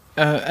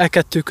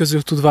 kettő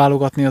közül tud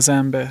válogatni az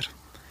ember.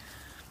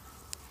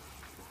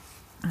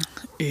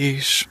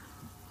 És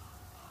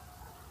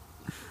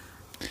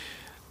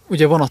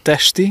ugye van a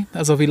testi,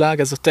 ez a világ,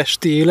 ez a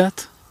testi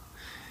élet,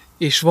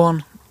 és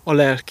van a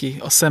lelki,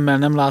 a szemmel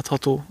nem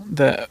látható,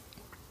 de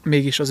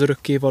mégis az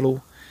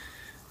örökkévaló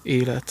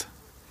élet.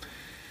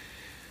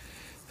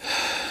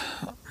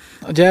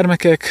 A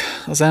gyermekek,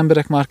 az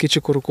emberek már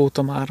kicsikoruk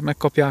óta már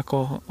megkapják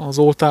az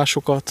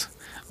oltásokat,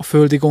 a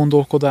földi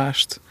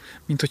gondolkodást,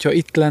 mint hogyha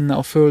itt lenne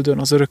a földön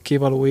az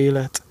örökkévaló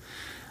élet.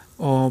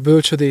 A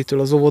bölcsödétől,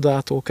 az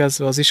óvodától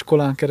kezdve, az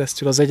iskolán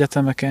keresztül, az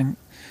egyetemeken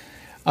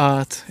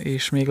át,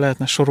 és még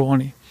lehetne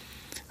sorolni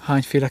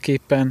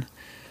hányféleképpen,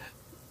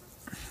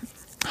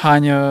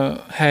 hány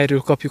helyről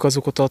kapjuk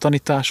azokat a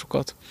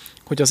tanításokat,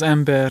 hogy az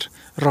ember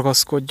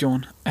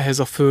ragaszkodjon ehhez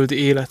a földi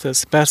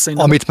élethez. Persze,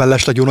 amit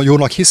mellesleg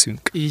jónak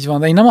hiszünk. Így van,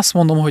 de én nem azt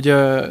mondom, hogy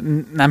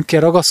nem kell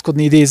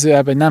ragaszkodni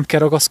idézőjelben, nem kell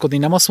ragaszkodni,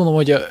 nem azt mondom,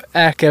 hogy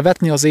el kell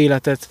vetni az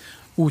életet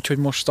úgy, hogy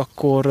most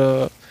akkor,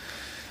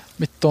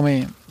 mit tudom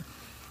én,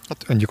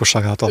 hát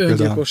öngyilkosság által például.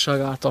 Öngyilkosság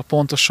által,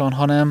 pontosan,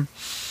 hanem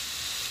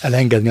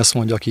elengedni, azt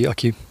mondja,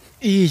 aki...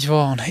 Így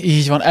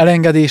van,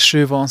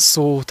 elengedésről van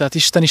szó, tehát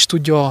Isten is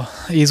tudja,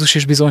 Jézus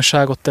is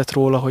bizonyságot tett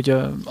róla, hogy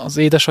az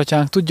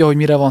édesatyánk tudja, hogy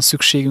mire van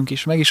szükségünk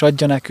is, meg is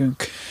adja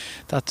nekünk.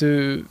 Tehát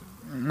ő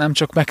nem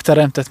csak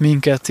megteremtett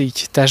minket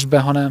így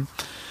testben, hanem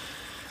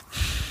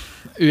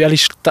ő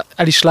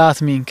el is lát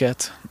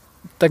minket.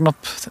 Tegnap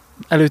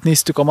előtt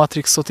néztük a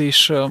Matrixot,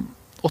 és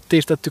ott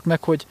értettük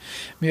meg, hogy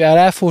mivel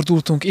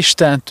elfordultunk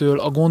Istentől,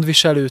 a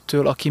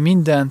gondviselőtől,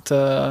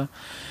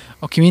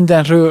 aki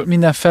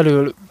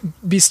mindenfelől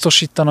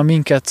biztosítana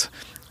minket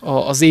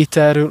az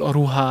ételről, a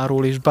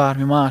ruháról és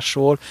bármi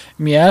másról,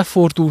 mi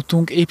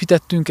elfordultunk,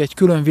 építettünk egy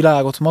külön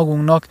világot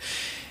magunknak,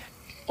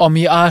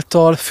 ami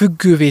által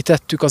függővé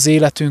tettük az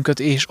életünket,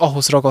 és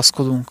ahhoz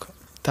ragaszkodunk.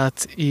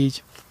 Tehát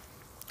így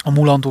a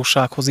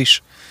mulandósághoz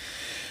is.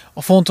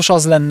 A fontos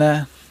az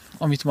lenne,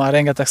 amit már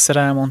rengetegszer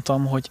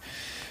elmondtam, hogy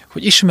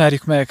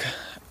ismerjük meg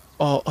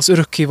az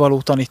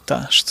örökkévaló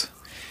tanítást,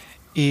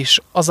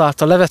 és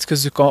azáltal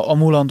levetközzük a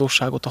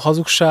mulandóságot, a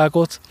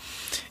hazugságot,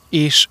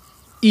 és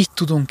így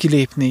tudunk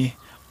kilépni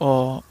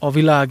a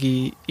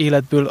világi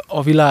életből,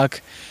 a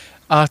világ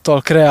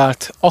által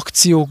kreált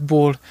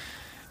akciókból,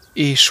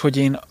 és hogy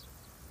én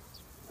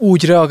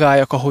úgy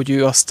reagáljak, ahogy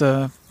ő azt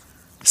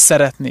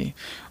szeretné.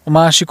 A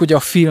másik ugye a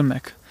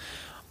filmek.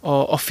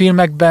 A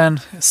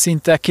filmekben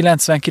szinte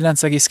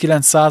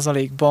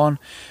 99,9%-ban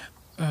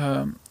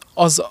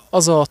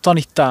az a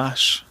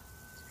tanítás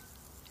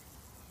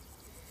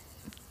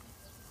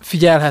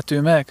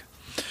figyelhető meg,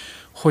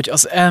 hogy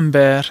az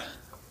ember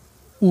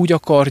úgy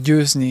akar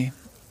győzni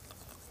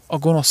a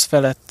gonosz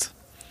felett,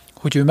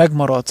 hogy ő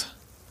megmarad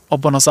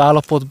abban az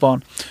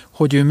állapotban,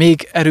 hogy ő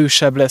még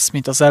erősebb lesz,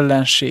 mint az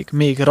ellenség,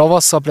 még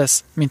ravaszabb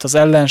lesz, mint az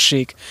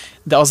ellenség,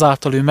 de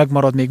azáltal ő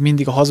megmarad még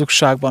mindig a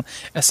hazugságban.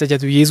 Ezt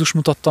egyedül Jézus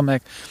mutatta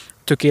meg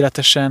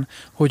tökéletesen,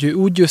 hogy ő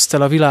úgy győzte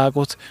el a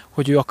világot,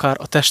 hogy ő akár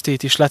a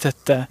testét is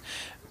letette,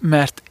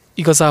 mert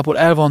igazából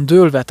el van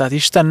dőlve, tehát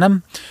Isten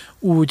nem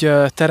úgy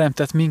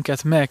teremtett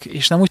minket meg,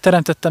 és nem úgy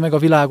teremtette meg a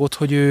világot,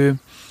 hogy ő...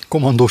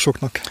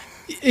 Kommandósoknak.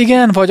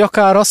 Igen, vagy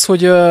akár az,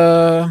 hogy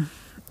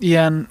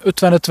ilyen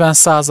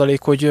 50-50%,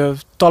 hogy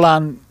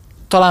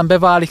talán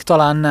beválik,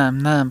 talán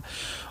nem.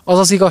 Az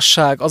az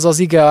igazság, az az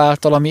ige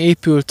által, ami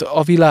épült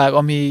a világ,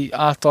 ami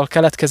által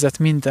keletkezett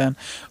minden,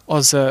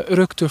 az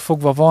öröktől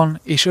fogva van,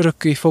 és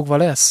örökké fogva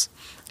lesz.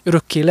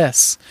 Örökké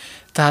lesz.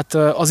 Tehát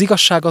az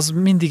igazság az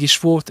mindig is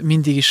volt,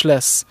 mindig is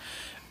lesz.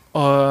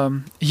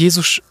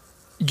 Jézus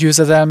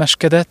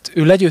győzedelmeskedett,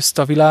 ő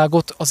legyőzte a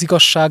világot az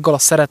igazsággal, a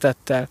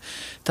szeretettel.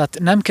 Tehát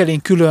nem kell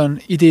én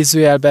külön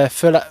idézőjelbe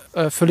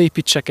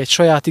fölépítsek egy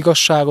saját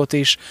igazságot,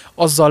 és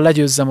azzal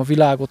legyőzzem a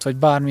világot, vagy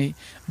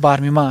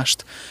bármi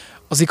mást.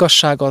 Az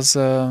igazság az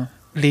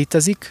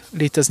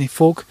létezni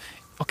fog.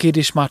 A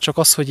kérdés már csak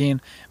az, hogy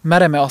én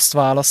merem-e azt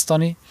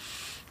választani.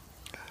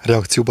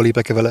 Reakcióba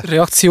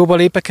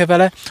lépek-e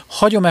vele?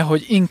 Hagyom-e,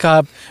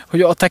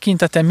 hogy a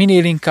tekintetem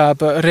minél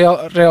inkább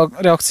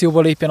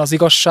reakcióba lépjen az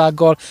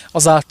igazsággal,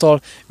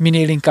 azáltal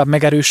minél inkább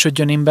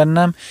megerősödjön én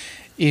bennem,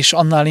 és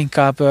annál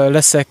inkább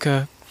leszek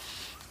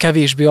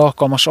kevésbé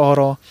alkalmas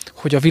arra,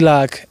 hogy a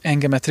világ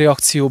engemet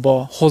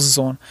reakcióba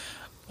hozzon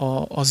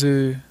az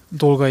ő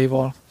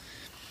dolgaival.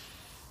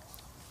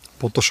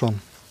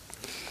 Pontosan.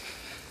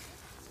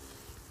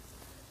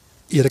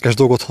 Érdekes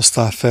dolgot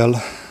hoztál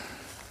fel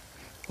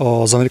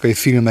az amerikai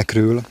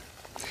filmekről,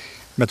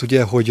 mert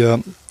ugye, hogy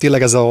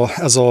tényleg ez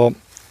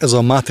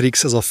a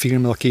Matrix, ez a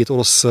film, a két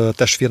orosz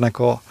testvérnek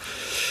a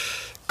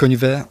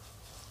könyve,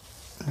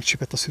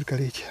 megcsipett a szürke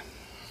légy.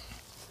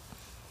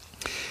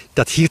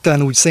 Tehát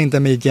hirtelen úgy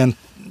szerintem egy ilyen,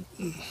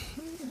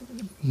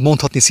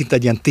 mondhatni szinte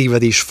egy ilyen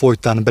tévedés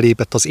folytán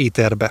belépett az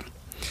éterbe.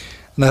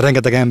 Mert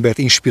rengeteg embert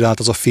inspirált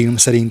az a film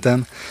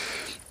szerintem,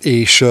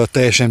 és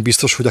teljesen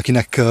biztos, hogy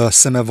akinek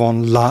szeme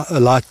van,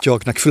 látja,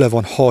 akinek füle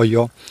van,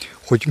 hallja,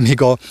 hogy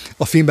még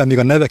a filmben még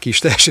a nevek is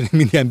teljesen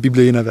minden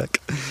bibliai nevek,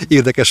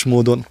 érdekes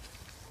módon.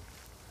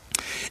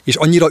 És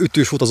annyira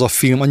ütős volt az a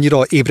film,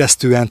 annyira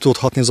ébresztően tudott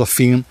hatni az a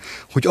film,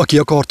 hogy aki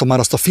akarta, már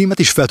azt a filmet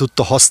is fel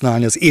tudta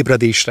használni az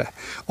ébredésre,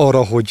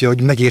 arra,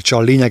 hogy megértse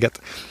a lényeget.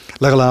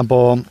 Legalább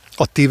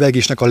a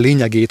tévegésnek a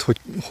lényegét,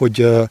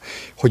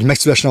 hogy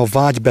megszülessen a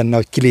vágy benne,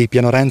 hogy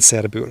kilépjen a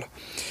rendszerből.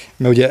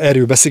 Mert ugye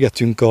erről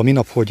beszélgettünk a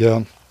minap, hogy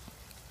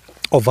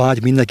a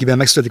vágy mindenkiben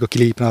megszületik, a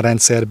kilépjen a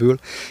rendszerből,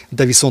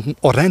 de viszont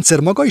a rendszer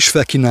maga is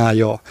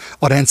felkínálja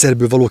a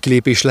rendszerből való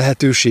kilépés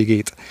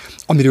lehetőségét.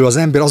 Amiről az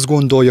ember azt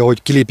gondolja,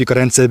 hogy kilépik a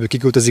rendszerből,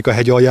 kiköltözik a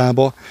hegy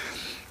aljába,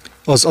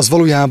 az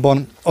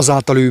valójában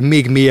azáltal ő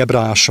még mélyebbre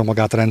ássa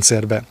magát a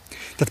rendszerbe.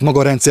 Tehát maga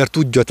a rendszer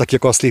tudja, hogy ki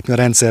akarsz lépni a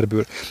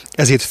rendszerből.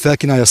 Ezért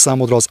felkínálja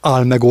számodra az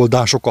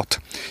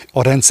álmegoldásokat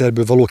a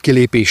rendszerből való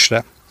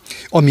kilépésre,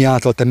 ami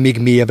által te még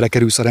mélyebbre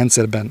kerülsz a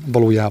rendszerben,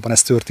 valójában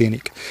ez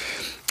történik.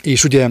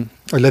 És ugye,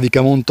 ahogy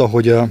Levike mondta,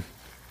 hogy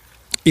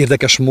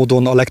érdekes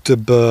módon a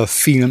legtöbb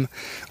film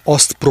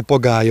azt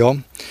propagálja,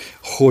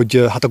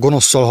 hogy hát a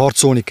gonoszszal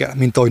harcolni kell,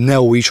 mint ahogy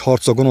Neo is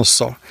harcol a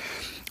gonoszszal.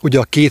 Ugye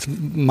a két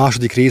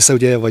második része,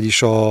 ugye,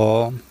 vagyis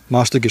a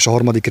második és a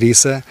harmadik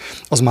része,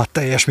 az már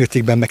teljes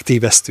mértékben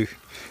megtévesztő.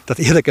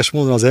 Tehát érdekes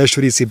módon az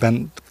első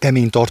részében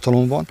kemény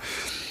tartalom van,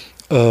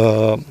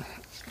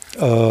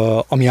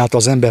 ami által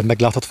az ember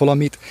megláthat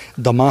valamit,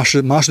 de a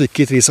második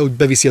két része úgy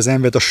beviszi az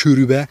embert a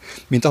sűrűbe,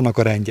 mint annak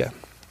a rendje.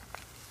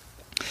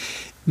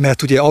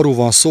 Mert ugye arról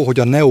van szó, hogy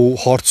a Neo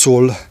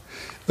harcol,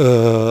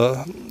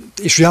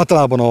 és hogy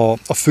általában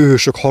a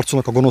főhősök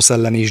harcolnak a gonosz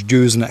ellen és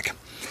győznek.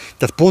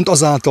 Tehát pont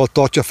azáltal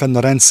tartja fenn a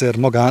rendszer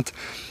magát,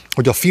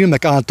 hogy a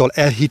filmek által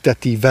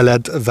elhiteti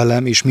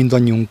velem és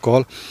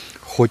mindannyiunkkal,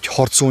 hogy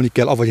harcolni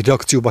kell, avagy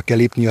reakcióba kell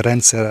lépni a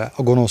rendszerrel,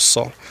 a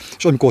gonoszszal.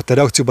 És amikor te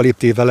reakcióba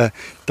léptél vele,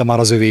 te már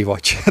az övé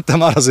vagy. Te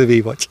már az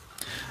övé vagy.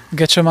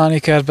 Gecsemáné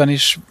kertben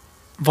is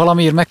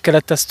valamiért meg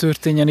kellett ez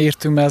történjen,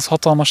 értünk, mert ez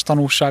hatalmas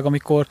tanulság,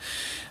 amikor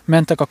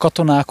mentek a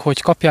katonák,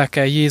 hogy kapják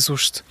el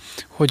Jézust,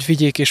 hogy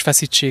vigyék és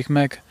feszítsék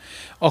meg.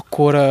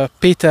 Akkor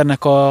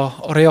Péternek a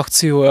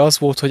reakciója az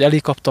volt, hogy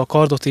elékapta a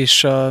kardot,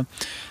 és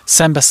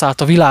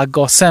szembeszállt a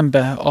világgal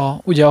szembe,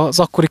 ugye az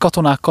akkori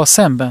katonákkal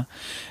szemben,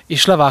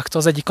 és levágta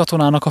az egyik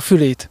katonának a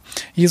fülét.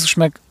 Jézus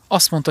meg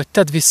azt mondta, hogy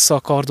tedd vissza a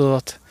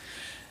kardodat,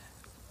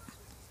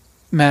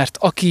 mert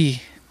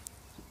aki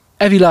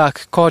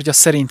világ kardja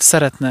szerint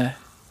szeretne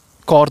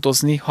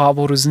kardozni,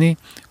 háborúzni,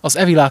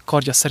 az világ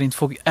kardja szerint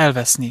fog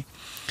elveszni.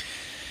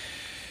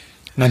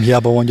 Nem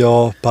hiába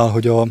mondja Pál,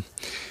 hogy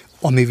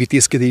a mi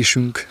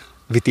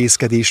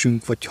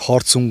vitézkedésünk vagy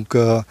harcunk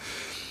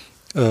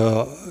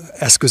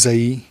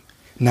eszközei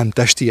nem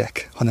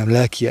testiek, hanem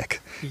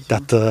lelkiek.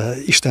 Tehát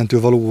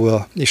Istentől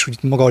való, és úgy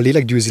maga a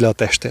lélek győzi le a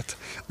testet,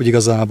 úgy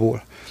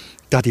igazából.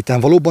 Tehát itt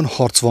valóban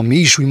harc van, mi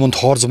is úgymond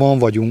harcban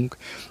vagyunk,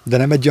 de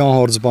nem egy olyan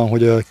harcban,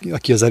 hogy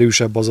aki az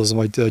erősebb, az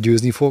majd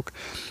győzni fog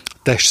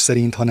test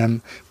szerint,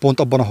 hanem pont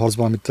abban a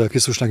harcban, amit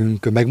Krisztus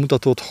nekünk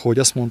megmutatott, hogy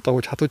azt mondta,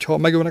 hogy hát hogyha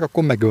megölnek,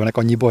 akkor megölnek,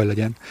 annyi baj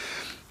legyen.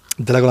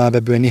 De legalább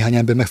ebből néhány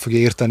ember meg fogja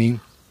érteni,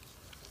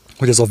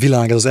 hogy ez a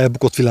világ, ez az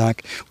elbukott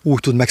világ úgy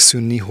tud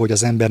megszűnni, hogy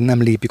az ember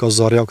nem lépik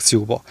azzal a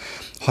reakcióba,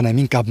 hanem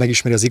inkább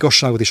megismeri az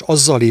igazságot, és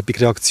azzal lépik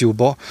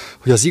reakcióba,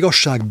 hogy az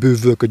igazság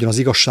bővölködjön, az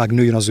igazság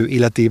nőjön az ő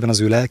életében, az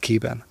ő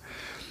lelkében.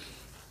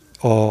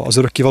 Az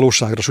örökké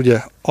valóságra. És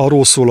ugye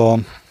arról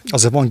szól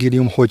az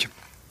evangélium,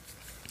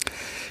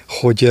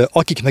 hogy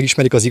akik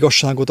megismerik az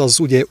igazságot, az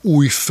ugye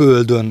új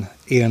földön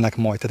élnek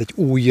majd. Tehát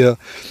egy új,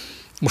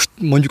 most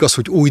mondjuk azt,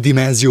 hogy új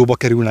dimenzióba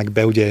kerülnek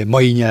be, ugye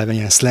mai nyelven,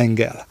 ilyen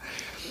szlenggel.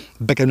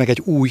 Bekerülnek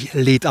egy új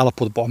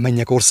létállapotba, a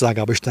mennyek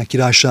országába, Isten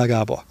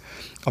királyságába,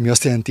 ami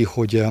azt jelenti,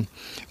 hogy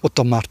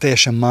ottan már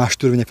teljesen más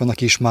törvények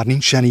vannak, és már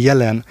nincsen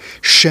jelen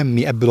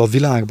semmi ebből a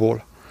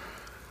világból.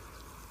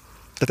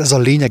 Tehát ez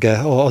a lényege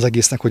az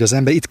egésznek, hogy az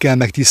ember itt kell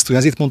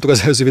megtisztulni. Ezért mondtuk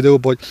az előző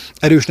videóban, hogy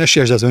erős, ne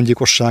siessd az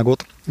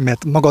öngyilkosságot,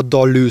 mert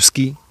magaddal lősz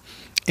ki.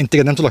 Én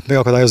téged nem tudok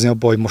megakadályozni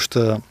abba, hogy most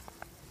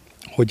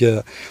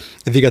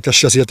véget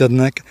vessél az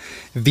életednek,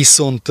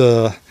 viszont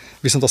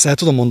azt el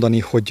tudom mondani,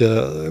 hogy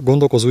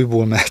gondolkozz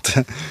újból,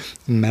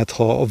 mert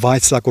ha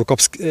vágysz, akkor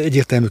kapsz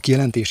egyértelmű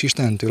kijelentést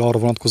Istentől arra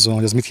vonatkozóan,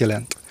 hogy az mit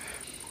jelent.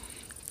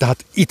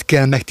 Tehát itt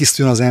kell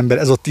megtisztulni az ember,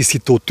 ez a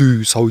tisztító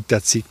tűz, ha úgy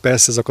tetszik.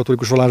 Persze ez a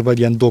katolikus vallásban egy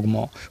ilyen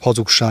dogma,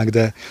 hazugság,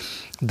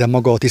 de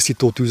maga a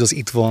tisztító tűz az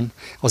itt van.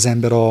 Az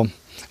ember a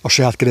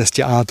saját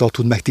keresztje által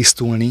tud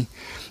megtisztulni,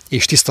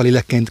 és tiszta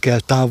lélekként kell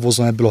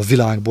távozzon ebből a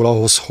világból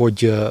ahhoz,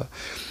 hogy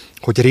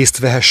részt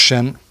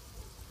vehessen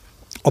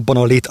abban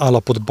a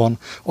létállapotban,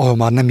 ahol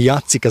már nem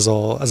játszik az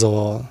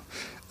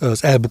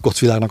elbukott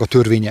világnak a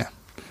törvénye.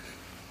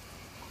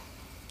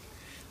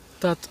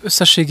 Tehát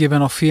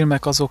összességében a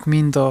filmek azok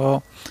mind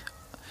a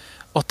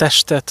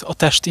testet, a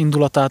test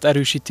indulatát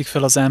erősítik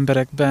fel az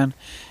emberekben,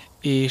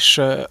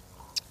 és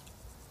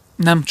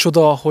nem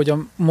csoda, hogy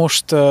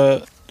most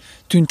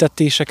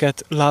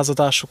tüntetéseket,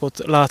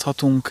 lázadásokat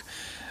láthatunk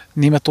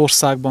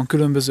Németországban,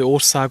 különböző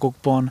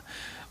országokban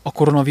a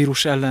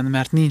koronavírus ellen,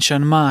 mert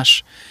nincsen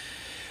más.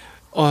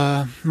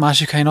 A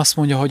másik helyen azt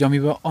mondja, hogy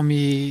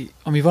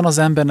ami van az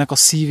embernek a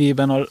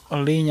szívében, a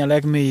lénye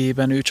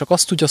legmélyében, ő csak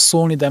azt tudja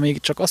szólni, de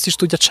még csak azt is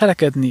tudja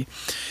cselekedni.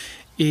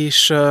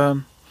 És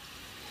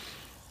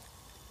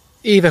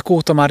évek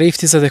óta, már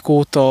évtizedek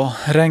óta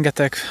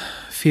rengeteg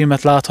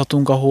filmet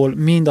láthatunk, ahol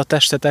mind a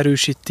testet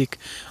erősítik,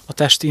 a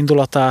test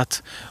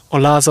indulatát, a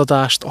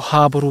lázadást, a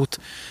háborút,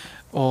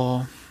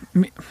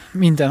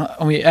 minden,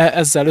 ami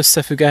ezzel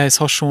összefügg, ehhez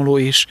hasonló,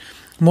 és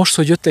most,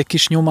 hogy jött egy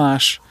kis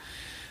nyomás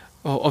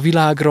a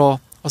világra,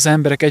 az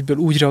emberek egyből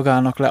úgy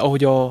reagálnak le,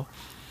 ahogy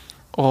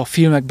a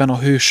filmekben a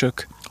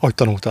hősök. Ahogy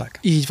tanulták.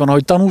 Így van,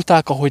 ahogy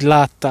tanulták, ahogy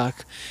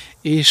látták.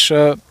 És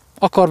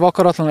akarva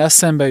akaratlanul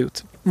eszembe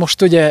jut.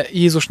 Most ugye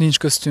Jézus nincs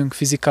köztünk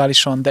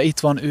fizikálisan, de itt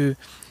van ő,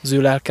 az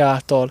ő lelke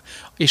által,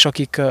 és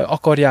akik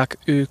akarják,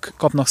 ők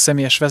kapnak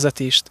személyes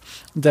vezetést.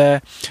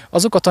 De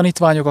azok a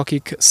tanítványok,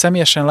 akik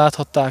személyesen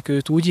láthatták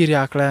őt, úgy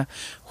írják le,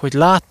 hogy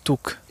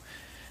láttuk,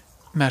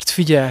 mert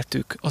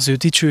figyeltük az ő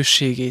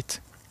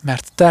dicsőségét,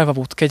 mert telve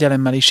volt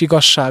kegyelemmel és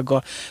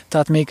igazsággal.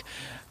 Tehát még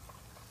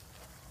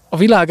a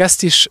világ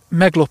ezt is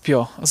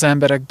meglopja az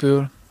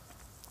emberekből,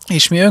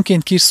 és mi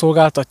önként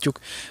kiszolgáltatjuk,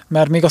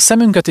 mert még a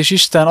szemünket is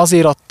Isten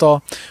azért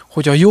adta,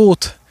 hogy a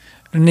jót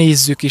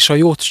nézzük és a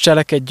jót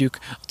cselekedjük.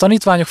 A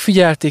tanítványok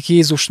figyelték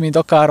Jézust, mint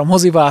akár a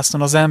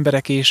mozivásznon az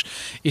emberek, és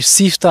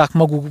szívták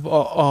maguk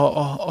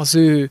az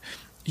ő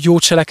jó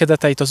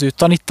cselekedeteit, az ő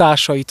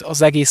tanításait,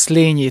 az egész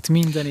lényét,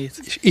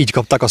 mindenét. És így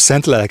kapták a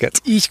szent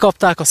lelket. Így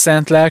kapták a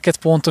szent lelket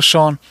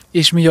pontosan,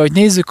 és mi, ahogy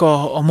nézzük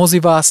a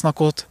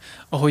mozivásznakot,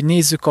 ahogy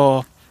nézzük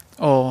a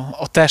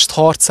test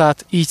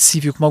harcát, így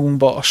szívjuk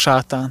magunkba a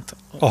sátánt.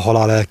 A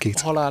halál lelkét.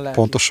 A halál lelkét.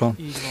 Pontosan.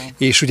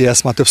 És ugye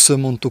ezt már többször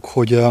mondtuk,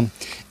 hogy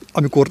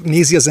amikor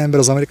nézi az ember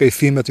az amerikai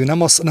filmet, ő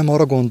nem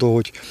arra gondol,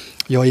 hogy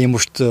ja, én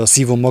most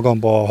szívom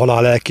magamba a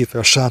halál lelkét,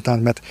 vagy a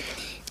sátánt, mert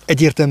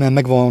egyértelműen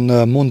meg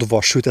van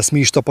mondva, sőt, ezt mi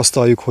is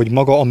tapasztaljuk, hogy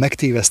maga a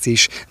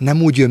megtévesztés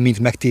nem úgy jön, mint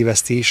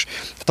megtévesztés.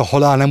 Tehát a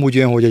halál nem úgy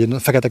jön, hogy egy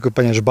fekete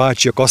köpenyes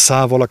bácsi a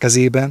kasszával a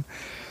kezében.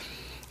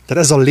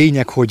 Tehát ez a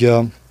lényeg, hogy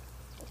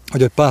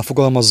Pál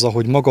fogalmazza,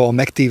 hogy maga a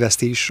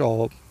megtévesztés,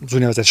 az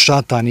úgynevezett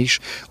sátán is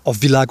a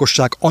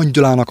világosság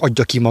angyalának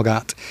adja ki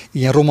magát.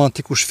 Ilyen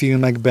romantikus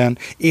filmekben,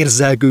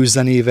 érzelgő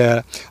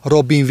zenével,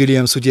 Robin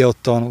Williams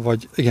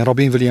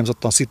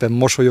ottan szépen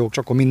mosolyog,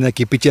 csak akkor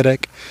mindenki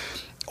pityerek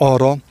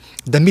arra.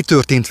 De mi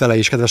történt vele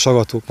is, kedves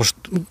hallgatók? Most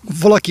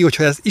valaki,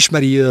 hogyha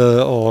ismeri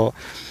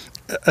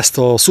ezt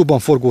a szóban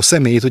forgó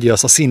személyt, ugye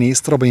azt a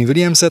színészt, Robin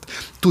Williamset,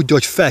 tudja,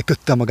 hogy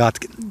felkötte magát,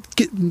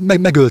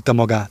 megölte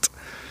magát.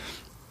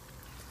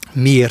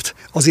 Miért?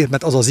 Azért,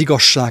 mert az az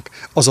igazság,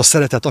 az a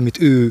szeretet,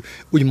 amit ő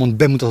úgymond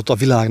bemutatott a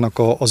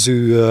világnak az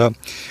ő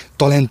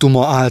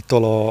talentuma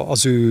által,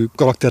 az ő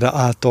karaktere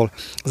által,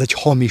 az egy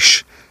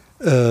hamis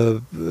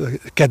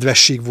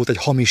kedvesség volt, egy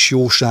hamis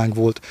jóság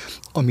volt,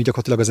 ami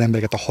gyakorlatilag az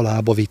embereket a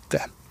halálba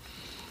vitte.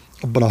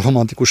 Abban a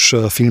romantikus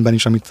filmben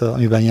is,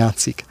 amiben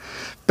játszik.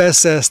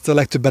 Persze ezt a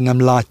legtöbben nem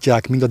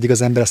látják, mindaddig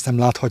az ember ezt nem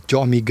láthatja,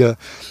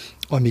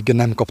 amíg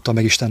nem kapta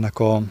meg Istennek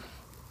a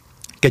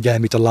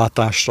kegyelmét a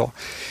látásra.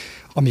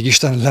 Amíg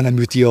Isten le nem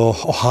üti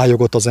a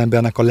hályogot az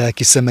embernek a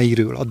lelki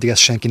szemeiről, addig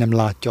ezt senki nem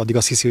látja, addig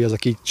azt hiszi, hogy ez a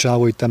két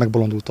csávó itt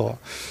megbolondult a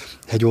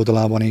hegy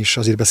oldalában, és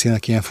azért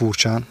beszélnek ilyen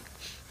furcsán.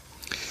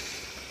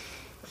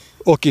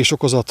 Oké, és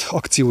okozat,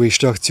 akció és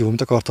reakció,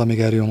 mit akartam még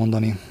erről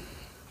mondani?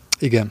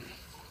 Igen.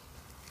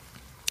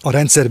 A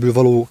rendszerből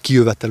való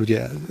kijövetel,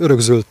 ugye,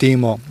 örökzöld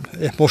téma,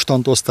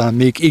 mostantól aztán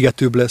még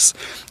égetőbb lesz.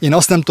 Én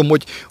azt nem tudom,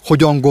 hogy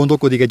hogyan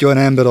gondolkodik egy olyan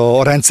ember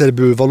a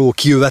rendszerből való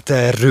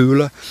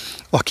kijövetelről,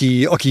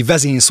 aki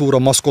vezényszóra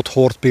maszkot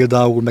hord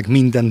például, meg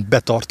mindent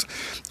betart,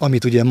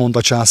 amit ugye mond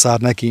a császár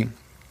neki.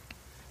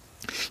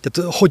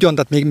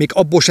 Tehát még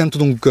abból sem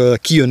tudunk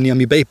kijönni,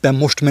 amiben éppen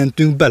most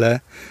mentünk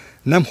bele,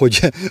 nem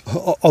hogy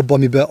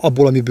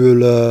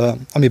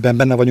amiben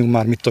benne vagyunk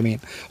már, mit tudom én,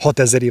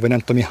 6000 éve, nem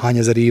tudom én hány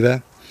ezer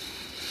éve.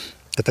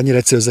 Tehát ennyire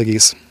egyszerű az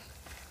egész.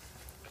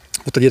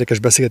 Ott egy érdekes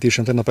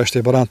beszélgetésem tegnap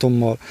este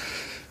barátommal,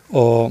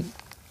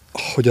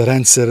 hogy a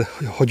rendszer,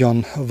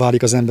 hogyan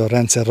válik az ember a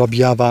rendszer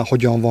rabjává,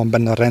 hogyan van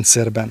benne a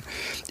rendszerben.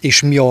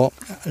 És mi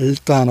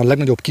talán a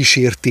legnagyobb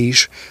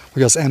kísértés,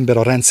 hogy az ember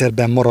a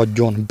rendszerben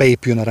maradjon,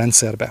 beépüljön a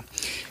rendszerbe.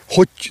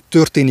 Hogy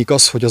történik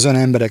az, hogy az olyan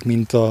emberek,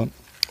 mint a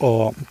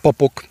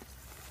papok,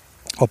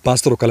 a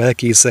pásztorok, a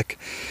lelkészek,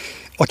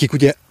 akik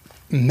ugye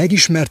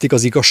megismerték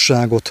az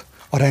igazságot,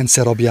 a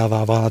rendszer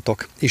rabjává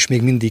váltak, és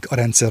még mindig a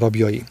rendszer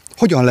rabjai.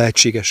 Hogyan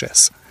lehetséges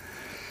ez?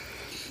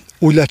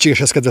 Úgy lehetséges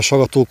ez, kedves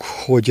hallgatók,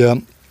 hogy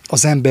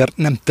az ember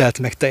nem telt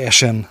meg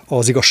teljesen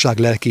az igazság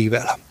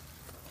lelkével.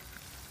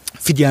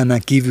 Figyelmen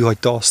kívül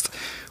hagyta azt,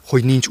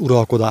 hogy nincs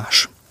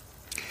uralkodás.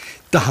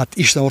 Tehát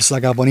Isten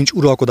országában nincs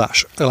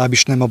uralkodás,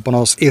 legalábbis nem abban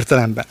az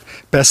értelemben.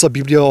 Persze a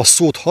Biblia a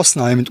szót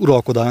használja, mint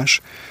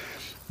uralkodás,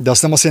 de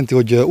azt nem azt jelenti,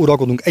 hogy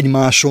uralkodunk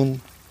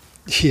egymáson,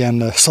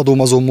 ilyen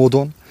szadomazó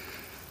módon,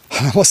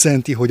 hanem azt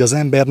jelenti, hogy az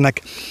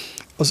embernek,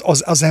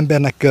 az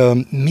embernek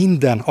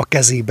minden a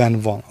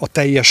kezében van,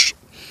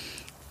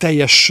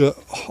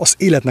 az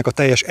életnek a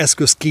teljes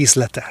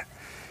eszközkészlete.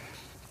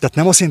 Tehát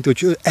nem azt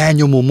jelenti, hogy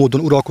elnyomó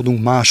módon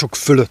uralkodunk mások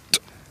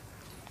fölött.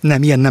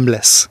 Nem, ilyen nem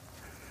lesz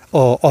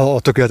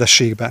a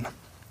tökéletességben.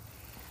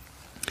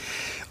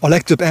 A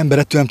legtöbb ember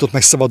ettől nem tud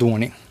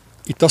megszabadulni.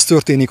 Itt az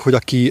történik, hogy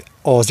aki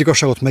az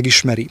igazságot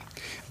megismeri,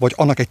 vagy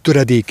annak egy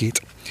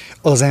töredékét,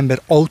 az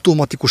ember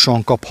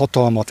automatikusan kap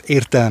hatalmat,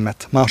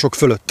 értelmet mások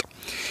fölött.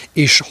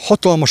 És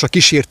hatalmas a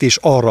kísértés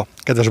arra,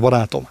 kedves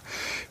barátom,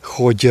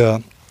 hogy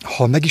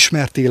ha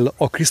megismertél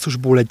a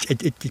Krisztusból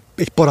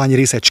egy parányi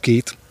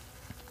részecskét,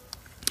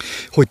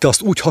 hogy te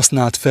azt úgy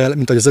használd fel,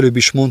 mint ahogy az előbb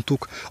is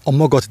mondtuk, a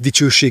magad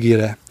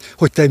dicsőségére,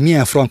 hogy te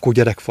milyen frankó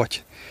gyerek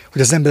vagy,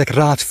 hogy az emberek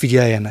rád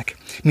figyeljenek,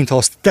 mintha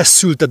azt te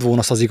szülted volna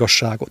azt az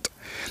igazságot.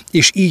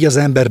 És így az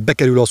ember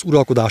bekerül az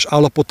uralkodás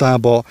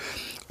állapotába,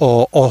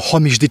 a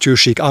hamis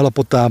dicsőség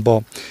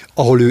állapotába,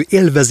 ahol ő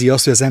élvezi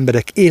azt, hogy az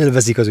emberek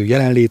élvezik az ő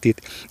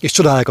jelenlétét, és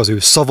csodálják az ő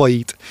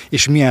szavait,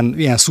 és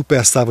milyen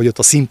szupersztár vagy ott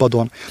a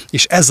színpadon,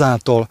 és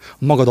ezáltal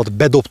magadat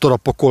bedobtad a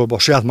pokolba, a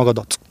saját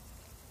magadat.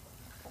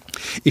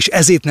 És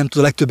ezért nem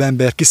tud a legtöbb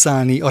ember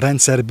kiszállni a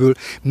rendszerből,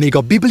 még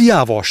a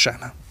Bibliával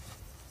sem.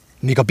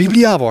 Még a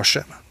Bibliával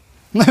sem.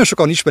 Nagyon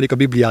sokan ismerik a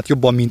Bibliát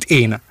jobban, mint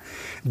én,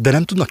 de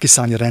nem tudnak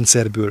kiszállni a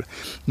rendszerből,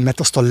 mert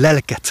azt a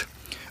lelket,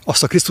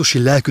 azt a krisztusi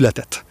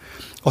lelkületet,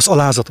 az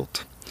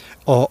alázatot,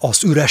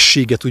 az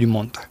ürességet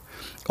úgymond,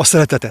 a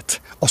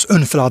szeretetet, az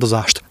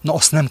önfeláldozást, na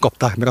azt nem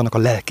kapták meg annak a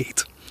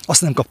lelkét.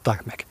 Azt nem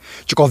kapták meg.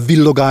 Csak a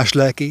villogás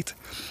lelkét,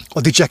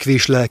 a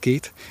dicsekvés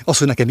lelkét, az,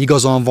 hogy nekem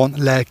igazam van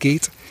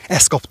lelkét,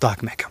 ezt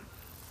kapták meg.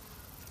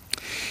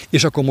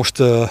 És akkor most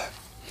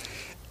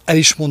el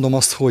is mondom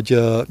azt, hogy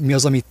mi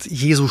az, amit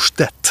Jézus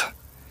tett,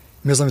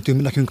 mi az, amit ő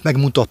nekünk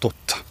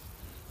megmutatott,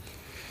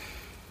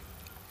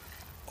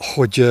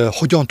 hogy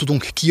hogyan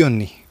tudunk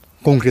kijönni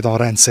konkrétan a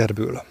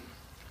rendszerből.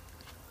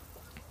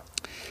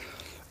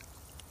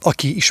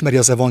 Aki ismeri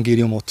az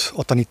evangéliumot,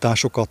 a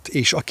tanításokat,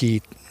 és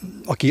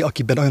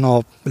akiben olyan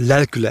a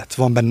lelkület,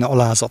 van benne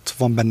alázat,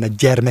 van benne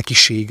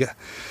gyermekiség,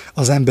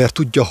 az ember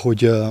tudja,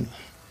 hogy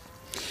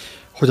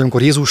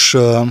amikor Jézus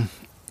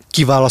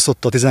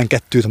kiválasztotta a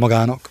 12-t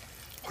magának,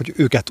 hogy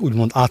őket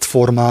úgymond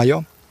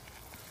átformálja,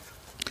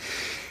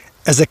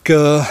 ezek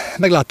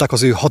meglátták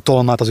az ő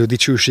hatalmát, az ő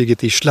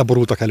dicsőségét, és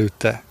leborultak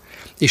előtte.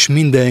 És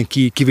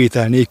mindenki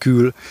kivétel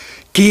nélkül,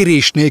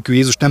 kérés nélkül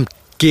Jézus nem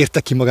kérte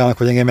ki magának,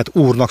 hogy engemet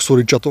Úrnak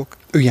szólítsatok.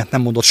 Ő ilyet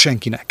nem mondott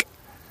senkinek.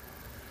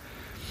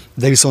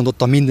 De viszont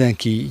ott a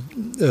mindenki,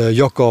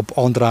 Jakab,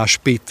 András,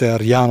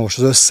 Péter, János,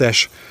 az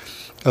összes,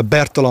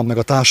 Bertalan meg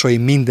a társai,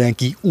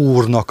 mindenki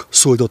Úrnak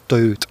szólította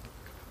őt.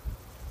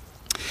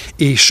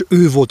 És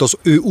ő volt az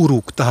ő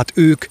uruk, tehát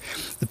ők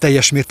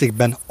teljes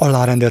mértékben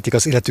alárendelték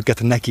az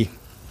életüket neki.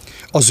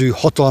 Az ő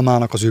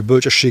hatalmának, az ő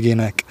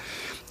bölcsességének,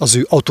 az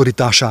ő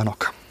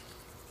autoritásának.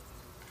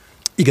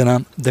 Igen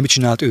ám, de mit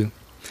csinált ő?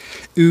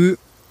 Ő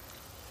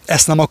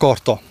ezt nem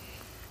akarta.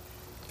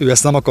 Ő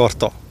ezt nem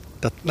akarta.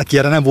 Tehát neki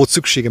erre nem volt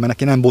szüksége, mert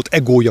neki nem volt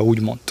egója,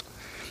 úgymond.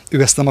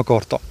 Ő ezt nem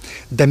akarta.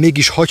 De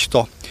mégis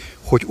hagyta,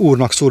 hogy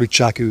Úrnak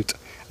szólítsák őt.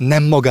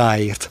 Nem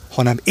magáért,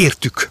 hanem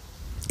értük.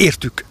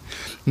 Értük.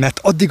 Mert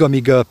addig,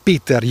 amíg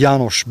Péter,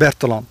 János,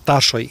 Bertalan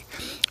társai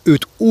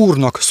őt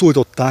Úrnak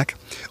szólították,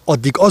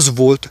 addig az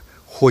volt,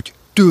 hogy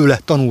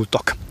tőle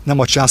tanultak. Nem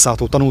a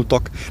császártól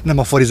tanultak, nem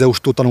a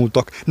farizeustól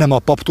tanultak, nem a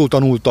paptól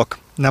tanultak,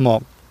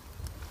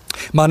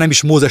 már nem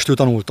is Mózestől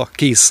tanultak,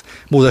 kész,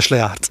 Mózes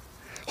lejárt,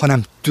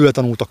 hanem tőle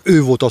tanultak.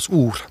 Ő volt az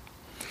Úr.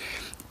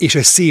 És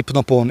egy szép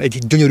napon,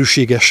 egy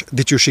gyönyörűséges,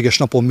 dicsőséges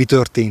napon mi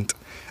történt?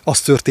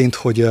 Az történt,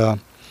 hogy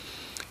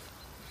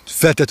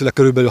feltétlenül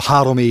körülbelül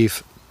 3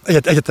 év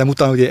egyetem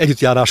után, ugye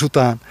együttjárás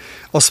után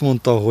azt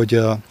mondta, hogy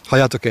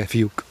halljátok el,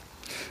 fiúk,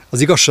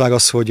 az igazság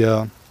az, hogy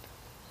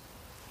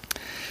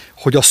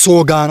a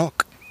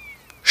szolgának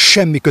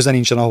semmi köze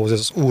nincsen ahhoz, hogy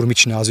az Úr mit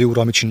csinál, az ő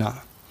Ura mit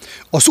csinál.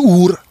 Az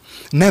Úr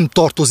nem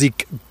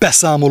tartozik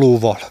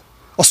beszámolóval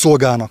a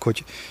szolgának,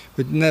 hogy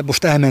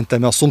most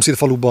elmentem a szomszéd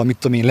faluba, mit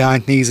tudom én,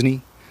 leányt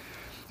nézni.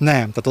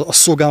 Nem, tehát a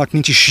szolgának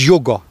nincs is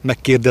joga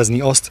megkérdezni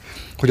azt,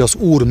 hogy az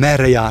Úr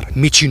merre jár,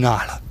 mit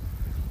csinál.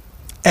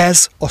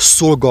 Ez a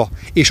szolga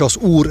és az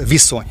Úr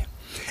viszony.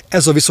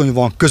 Ez a viszony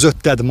van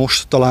közötted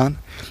most talán,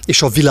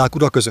 és a világ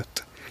ura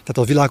között. Tehát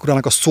a világ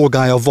urának a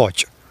szolgája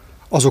vagy.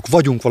 Azok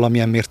vagyunk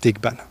valamilyen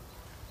mértékben.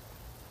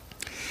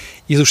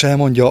 Jézus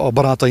elmondja a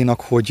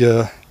barátainak, hogy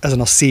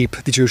ezen a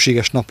szép,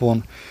 dicsőséges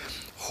napon,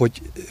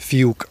 hogy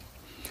fiúk,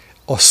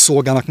 a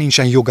szolgának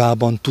nincsen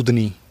jogában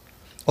tudni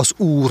az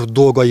Úr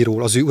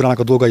dolgairól, az ő urának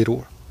a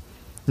dolgairól.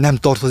 Nem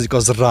tartozik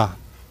az rá.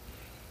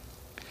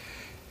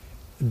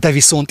 De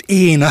viszont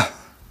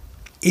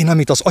én,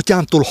 amit az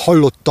atyámtól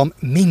hallottam,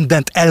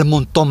 mindent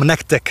elmondtam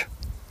nektek.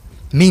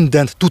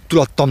 Mindent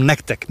tudtulattam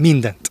nektek,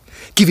 mindent.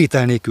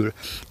 Kivétel nélkül.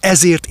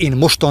 Ezért én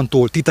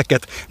mostantól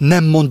titeket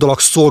nem mondalak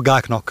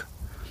szolgáknak,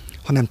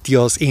 hanem ti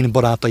az én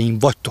barátaim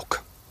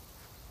vagytok.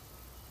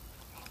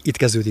 Itt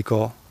kezdődik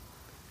a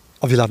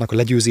világnak a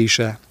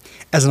legyőzése.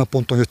 Ezen a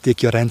ponton jötték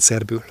ki a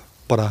rendszerből,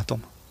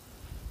 barátom.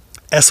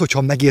 Ez,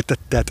 hogyha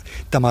megértetted,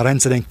 te már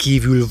rendszeren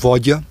kívül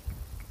vagy,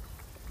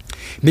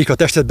 még ha a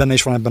tested benne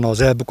is van ebben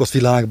az elbukott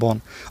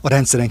világban, a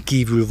rendszeren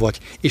kívül vagy,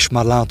 és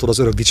már látod az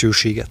örök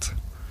dicsőséget.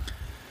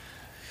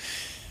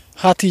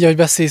 Hát így, ahogy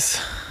beszélsz,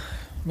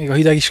 még a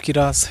hideg is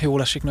kiráz,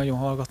 jól esik nagyon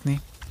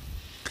hallgatni.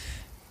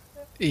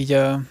 Így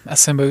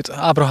eszembe jut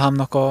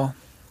Ábrahámnak a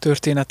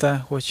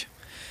története, hogy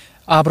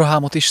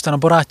Ábrahámot Isten a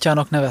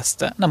barátjának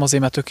nevezte. Nem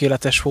azért, mert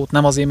tökéletes volt,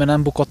 nem azért, mert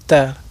nem bukott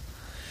el,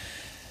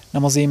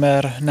 nem azért,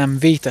 mert nem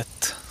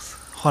vétett,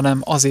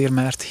 hanem azért,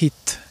 mert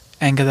hitt,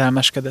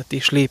 engedelmeskedett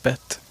és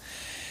lépett.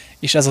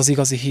 És ez az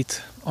igazi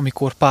hit,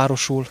 amikor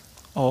párosul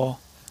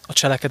a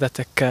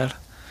cselekedetekkel,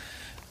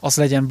 az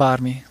legyen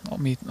bármi,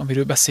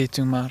 amiről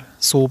beszéltünk már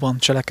szóban,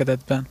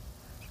 cselekedetben.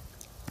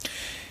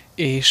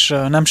 És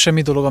nem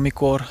semmi dolog,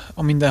 amikor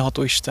a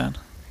mindenható Isten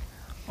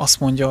azt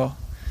mondja,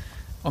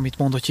 amit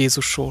mondott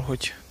Jézusról,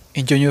 hogy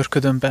én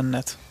gyönyörködöm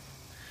benned,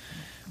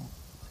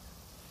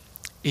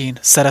 én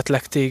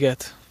szeretlek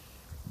téged,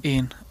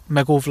 én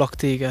megóvlak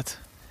téged,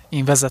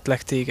 én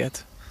vezetlek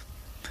téged,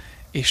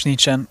 és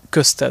nincsen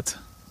közted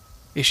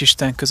és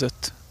Isten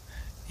között,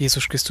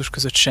 Jézus Krisztus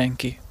között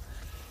senki,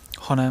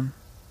 hanem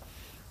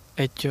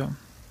egy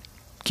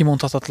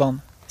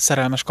kimondhatatlan,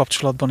 szerelmes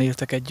kapcsolatban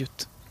éltek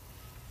együtt.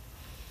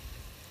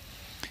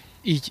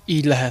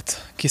 így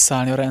lehet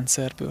kiszállni a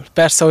rendszerből.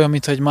 Persze olyan,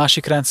 mintha egy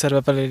másik rendszerbe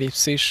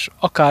belélépsz is,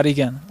 akár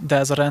igen, de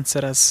ez a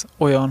rendszer ez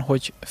olyan,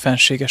 hogy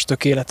fenséges,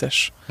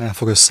 tökéletes. Nem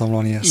fog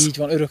összeomlani ez. Így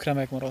van, örökre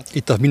megmarad.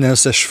 Itt a minden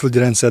összes földi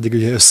rendszer eddig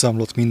ugye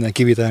összeomlott minden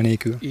kivétel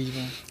nélkül. Így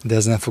van. De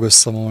ez nem fog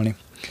összeomolni.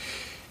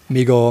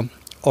 Még a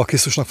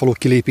Krisztusnak való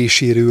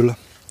kilépéséről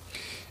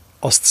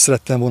azt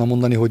szerettem volna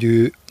mondani, hogy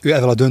ő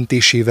ezzel a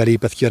döntésével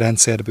lépett ki a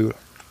rendszerből.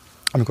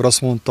 Amikor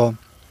azt mondta,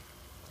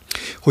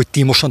 hogy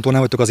ti mostantól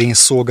nem vagytok az én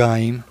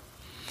szolgáim,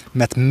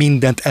 mert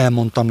mindent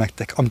elmondtam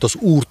nektek, amit az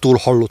Úrtól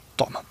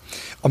hallottam,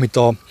 amit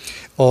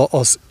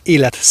az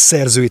élet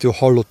szerzőjétől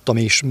hallottam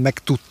és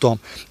megtudtam,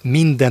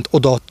 mindent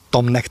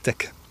odaadtam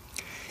nektek,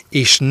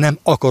 és nem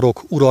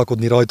akarok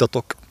uralkodni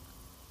rajtatok.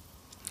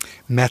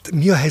 Mert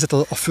mi a helyzet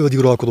a földi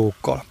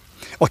uralkodókkal,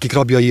 akik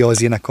rabjai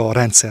az ének a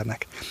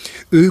rendszernek?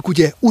 Ők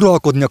ugye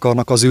uralkodni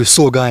akarnak az ő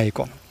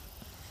szolgáikon.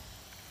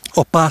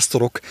 A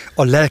pásztorok,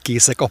 a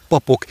lelkészek, a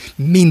papok,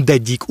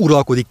 mindegyik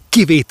uralkodik,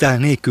 kivétel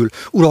nélkül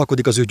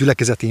uralkodik az ő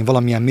gyülekezetén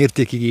valamilyen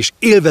mértékig, és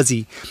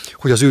élvezi,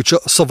 hogy az ő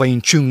szavain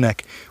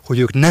csüngnek, hogy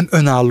ők nem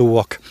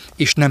önállóak,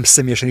 és nem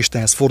személyesen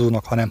Istenhez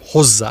fordulnak, hanem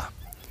hozzá.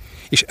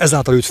 És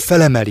ezáltal őt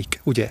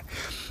felemelik, ugye?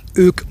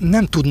 Ők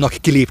nem tudnak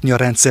kilépni a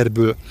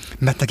rendszerből,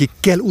 mert nekik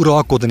kell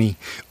uralkodni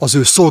az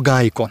ő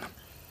szolgáikon.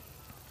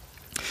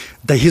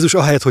 De Jézus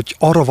ahelyett, hogy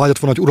arra vágyott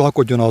volna, hogy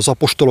uralkodjon az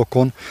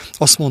apostolokon,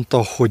 azt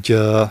mondta, hogy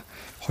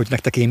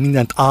nektek én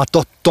mindent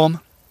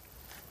átadtam,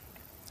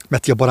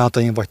 mert ti a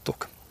barátaim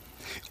vagytok.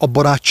 A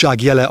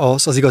barátság jele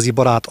az igazi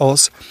barát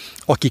az,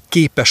 aki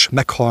képes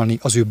meghalni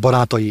az ő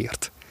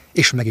barátaiért.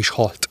 És meg is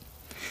halt.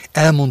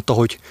 Elmondta,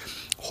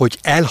 hogy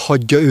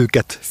elhagyja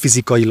őket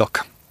fizikailag.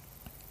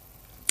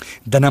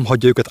 De nem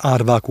hagyja őket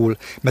árvákul,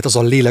 mert az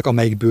a lélek,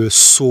 amelyikből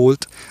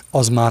szólt,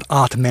 az már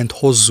átment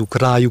hozzuk,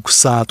 rájuk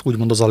szállt,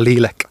 úgymond az a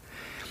lélek.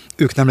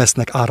 Ők nem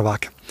lesznek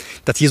árvák.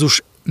 Tehát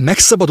Jézus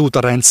megszabadult a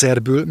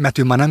rendszerből, mert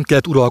ő már nem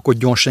kellett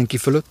uralkodjon senki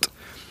fölött,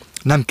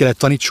 nem kellett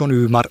tanítson,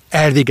 ő már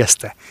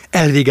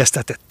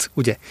elvégeztetett,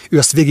 ugye? Ő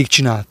azt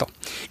végigcsinálta.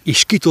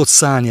 És ki tudott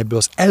szállni ebből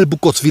az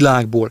elbukott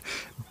világból,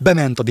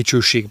 bement a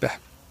dicsőségbe,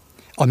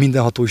 a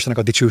mindenható Istennek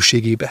a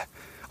dicsőségébe,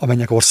 a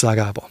mennyek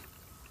országába.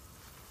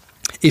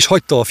 És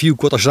hagyta a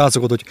fiúkat, a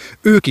srácokat, hogy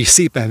ők is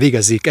szépen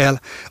végezzék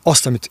el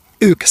azt, amit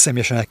ők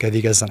személyesen el kell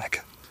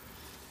végezzenek.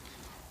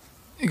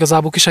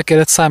 Igazából ki se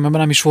kellett szállni, mert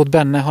nem is volt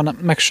benne,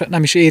 hanem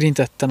nem is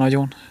érintette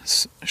nagyon,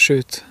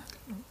 sőt,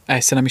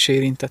 egyszer nem is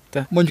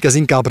érintette. Mondjuk ez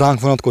inkább ránk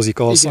vonatkozik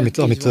az, igen,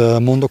 amit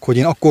mondok, hogy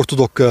én akkor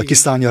tudok igen.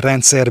 kiszállni a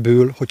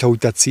rendszerből, hogyha úgy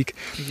tetszik,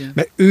 igen.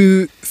 mert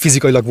ő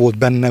fizikailag volt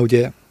benne,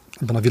 ugye,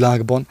 ebben a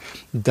világban,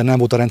 de nem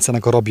volt a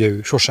rendszernek a rabja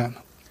ő, sosem.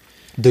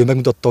 De ő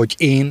megmutatta, hogy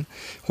én,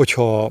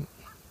 hogyha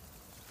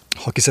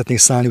ki szeretnék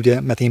szállni,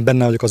 ugye, mert én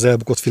benne vagyok az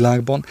elbukott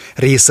világban,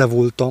 része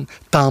voltam,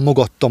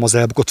 támogattam az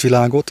elbukott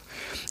világot,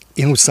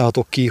 én úgy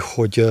szállhatok ki,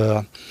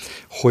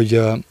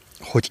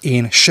 hogy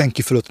én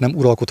senki fölött nem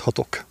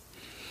uralkodhatok.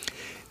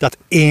 Tehát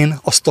én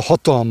azt a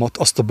hatalmat,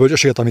 azt a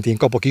bölcsességet, amit én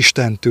kapok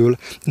Istentől,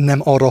 nem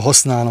arra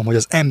használom, hogy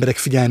az emberek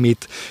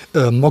figyelmét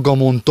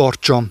magamon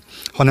tartsam,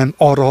 hanem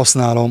arra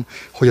használom,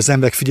 hogy az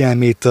emberek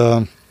figyelmét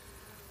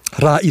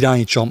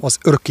ráirányítsam az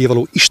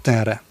örökkévaló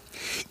Istenre.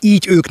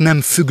 Így ők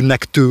nem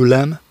függnek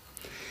tőlem,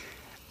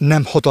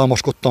 nem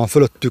hatalmaskodtam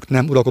fölöttük,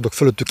 nem uralkodok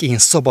fölöttük, én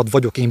szabad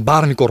vagyok, én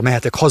bármikor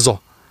mehetek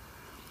haza.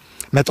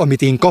 Mert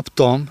amit én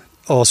kaptam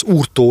az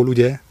Úrtól,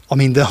 ugye, a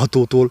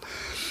mindenhatótól,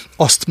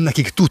 azt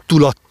nekik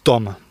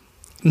tudtulattam.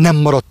 Nem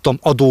maradtam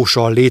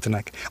adósa a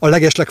létnek. A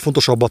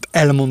legeslegfontosabbat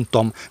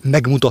elmondtam,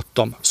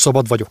 megmutattam,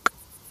 szabad vagyok.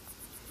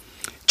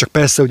 Csak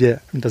persze, ugye,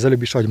 mint az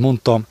előbb is, ahogy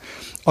mondtam,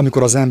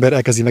 amikor az ember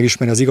elkezdi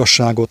megismerni az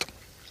igazságot,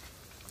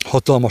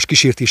 hatalmas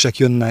kísértések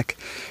jönnek,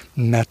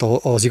 mert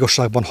az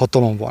igazságban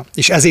hatalom van.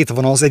 És ezért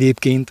van az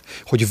egyébként,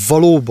 hogy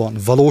valóban,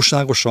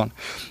 valóságosan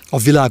a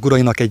világ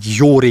urainak egy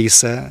jó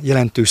része,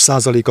 jelentős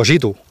százaléka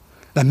zsidó.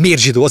 De miért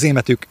zsidó? Azért,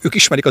 mert ők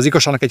ismerik az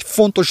igazságnak egy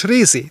fontos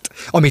részét,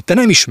 amit te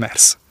nem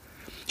ismersz.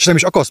 És nem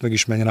is akarsz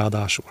megismerni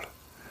ráadásul.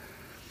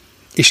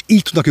 És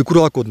így tudnak ők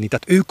uralkodni.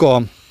 Tehát ők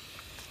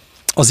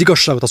az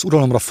igazságot az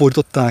uralomra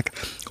fordították,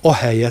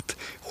 ahelyett,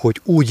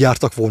 hogy úgy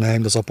jártak volna el,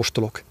 mint az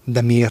apostolok.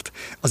 De miért?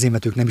 Azért,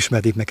 mert ők nem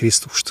ismerték meg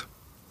Krisztust.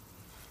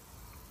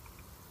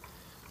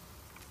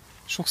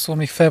 Sokszor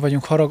még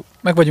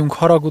meg vagyunk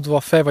haragudva,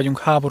 fel vagyunk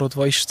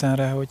háborodva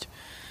Istenre,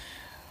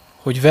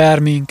 hogy ver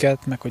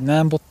minket, meg hogy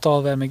nem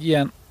bottal ver, meg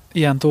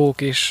ilyen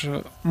dolgok, és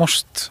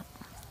most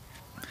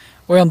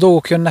olyan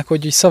dolgok jönnek,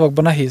 hogy így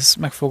szavakban nehéz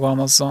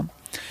megfogalmazzam.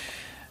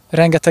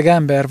 Rengeteg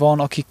ember van,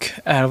 akik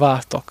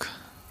elváltak.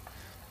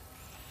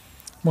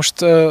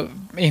 Most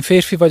én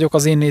férfi vagyok,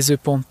 az én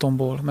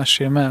nézőpontomból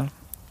mesélem el.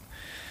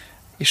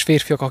 És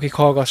férfiak, akik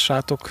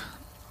hallgassátok,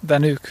 de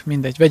nők,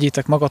 mindegy,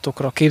 vegyétek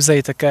magatokra,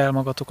 képzeljétek el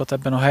magatokat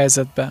ebben a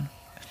helyzetben.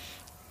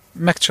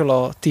 Megcsal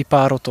a ti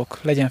párotok,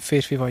 legyen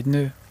férfi vagy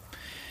nő,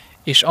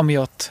 és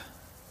amiatt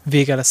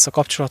vége lesz a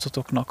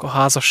kapcsolatotoknak, a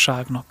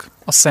házasságnak,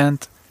 a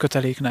szent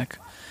köteléknek,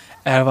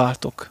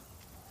 elváltok.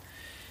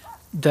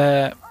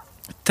 De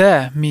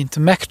te, mint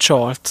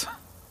megcsalt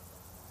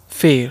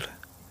fél,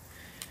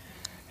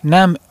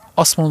 nem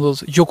azt mondod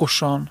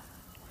jogosan,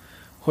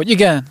 hogy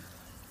igen,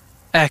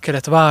 el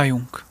kellett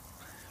váljunk,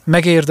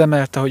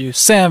 megérdemelte, hogy ő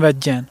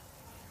szenvedjen,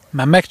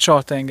 mert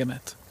megcsalta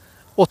engemet.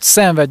 Ott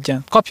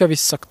szenvedjen, kapja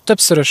vissza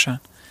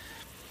többszörösen.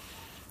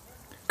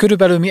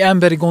 Körülbelül mi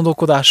emberi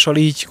gondolkodással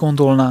így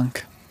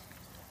gondolnánk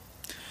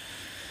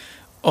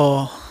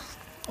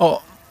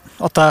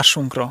a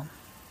társunkra.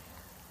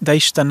 De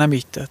Isten nem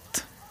így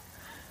tett.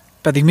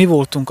 Pedig mi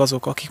voltunk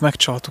azok, akik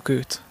megcsaltuk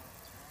őt.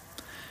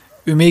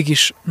 Ő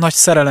mégis nagy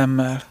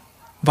szerelemmel,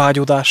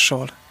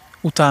 vágyodással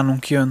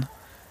utánunk jön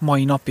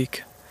mai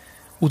napig,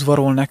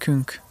 udvarol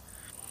nekünk,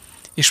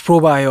 és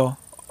próbálja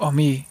a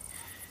mi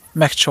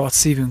megcsalt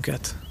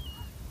szívünket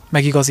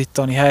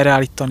megigazítani,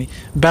 helyreállítani,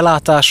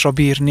 belátásra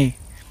bírni,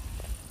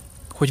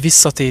 hogy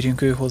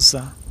visszatérjünk ő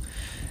hozzá.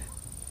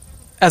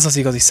 Ez az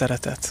igazi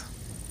szeretet.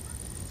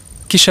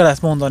 Ki se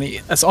lehet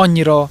mondani, ez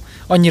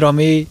annyira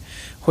mély,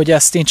 hogy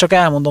ezt én csak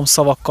elmondom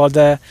szavakkal,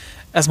 de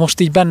ez most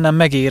így bennem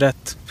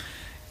megérett,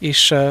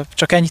 és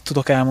csak ennyit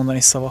tudok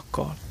elmondani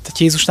szavakkal. Tehát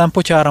Jézus nem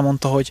potyára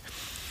mondta,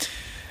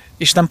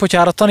 és nem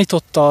potyára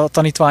tanította a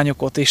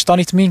tanítványokat, és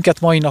tanít minket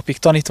mai napig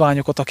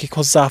tanítványokat, akik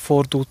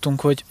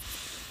hozzáfordultunk, hogy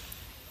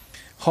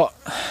ha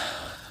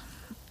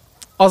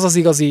az az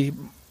igazi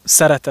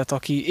szeretet,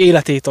 aki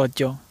életét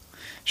adja,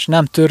 és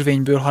nem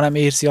törvényből, hanem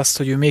érzi azt,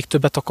 hogy ő még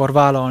többet akar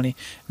vállalni,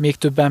 még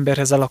több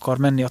emberhez el akar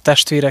menni, a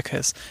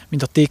testvérekhez,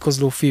 mint a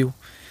tékozló fiú,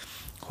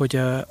 hogy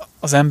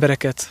az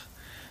embereket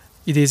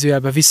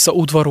idézőjelben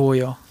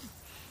visszaudvarolja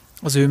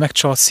az ő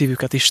megcsalt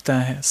szívüket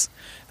Istenhez.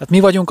 Tehát mi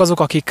vagyunk azok,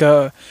 akik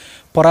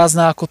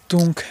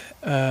paráználkodtunk,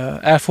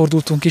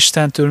 elfordultunk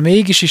Istentől,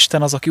 mégis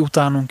Isten az, aki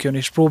utánunk jön,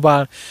 és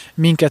próbál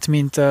minket,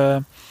 mint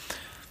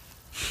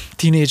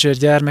tínédzser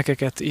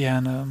gyermekeket,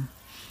 ilyen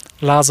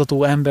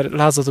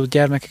lázadó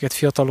gyermekeket,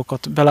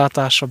 fiatalokat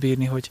belátásra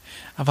bírni, hogy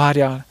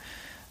várjál,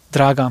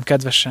 drágám,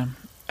 kedvesem,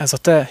 ez a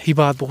te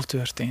hibádból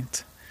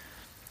történt.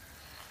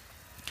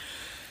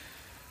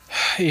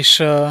 És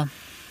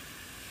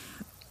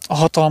a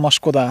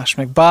hatalmaskodás,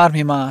 meg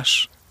bármi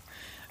más,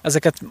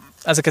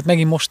 ezeket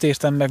megint most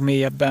értem meg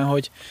mélyebben,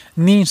 hogy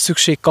nincs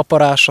szükség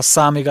kaparásra,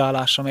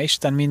 számigálásra, mert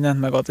Isten mindent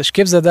megad. És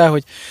képzeld el,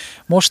 hogy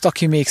most,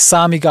 aki még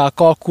számigál,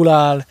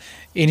 kalkulál,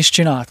 én is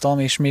csináltam,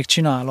 és még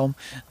csinálom,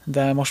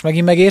 de most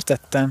megint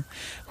megértettem,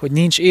 hogy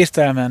nincs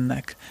értelme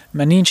ennek,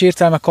 mert nincs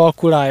értelme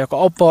kalkuláljak.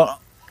 Abban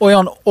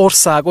olyan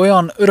ország,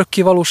 olyan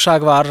örökké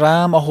valóság vár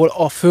rám, ahol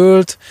a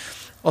föld,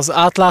 az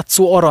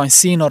átlátszó arany,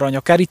 színarany, a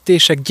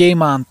kerítések,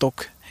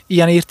 gyémántok,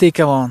 ilyen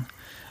értéke van.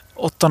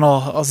 Ottan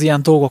az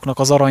ilyen dolgoknak,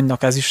 az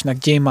aranynak, ezüstnek,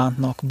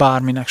 gyémántnak,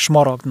 bárminek,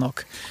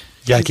 smaragdnak.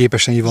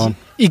 Jelképesen így van.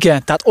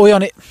 Igen, tehát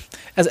olyan,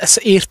 ez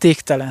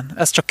értéktelen,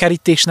 ez csak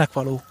kerítésnek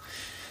való.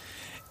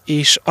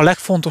 És a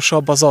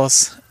legfontosabb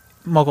az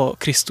maga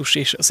Krisztus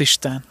és az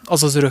Isten,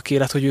 az az örök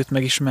élet, hogy őt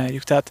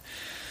megismerjük. Tehát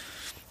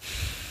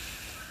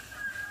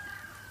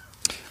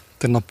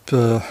tegnap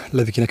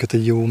Levikének jött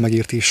egy jó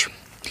megértés.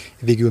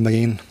 Végül meg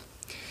én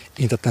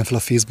tettem fel a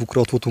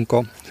Facebookra, ott voltunk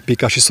a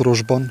Békási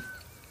szorosban,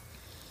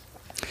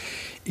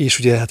 és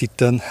ugye hát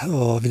itt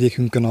a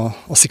vidékünkön,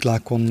 a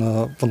sziklákon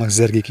vannak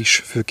zergék is,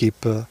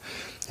 főképp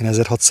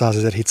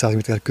 1600-1700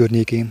 méter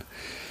környékén,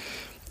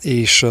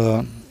 és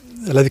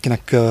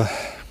Levikének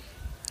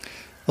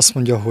azt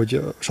mondja,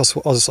 hogy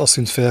az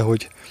tűnt fel,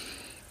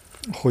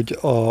 hogy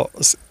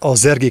a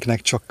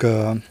zergéknek csak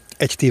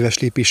egy téves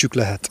lépésük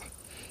lehet,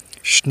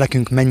 és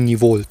nekünk mennyi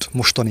volt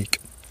mostanig.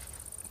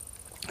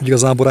 Hogy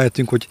igazából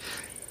rájöttünk, hogy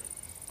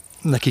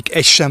nekik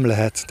egy sem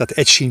lehet, tehát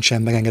egy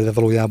sincsen megengedve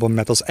valójában,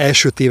 mert az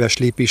első téves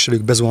lépéssel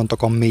ők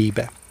bezuhantak a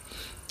mélybe,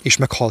 és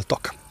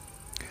meghaltak.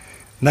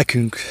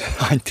 Nekünk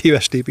hány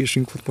téves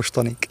lépésünk volt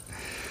mostanig?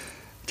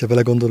 Ha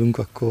belegondolunk,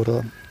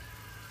 akkor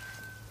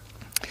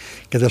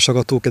kedves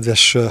hallgatók,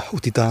 kedves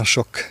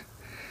utitársak,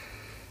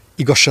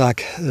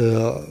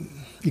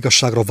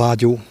 igazságra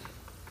vágyó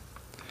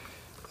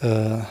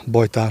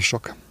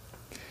bajtársak,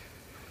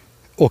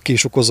 ok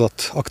és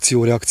okozat,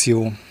 akció,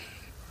 reakció,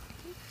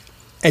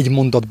 egy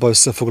mondatba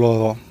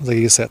összefoglalva az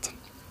egészet,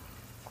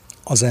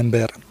 az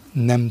ember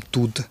nem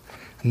tud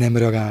nem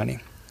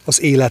reagálni.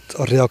 Az élet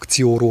a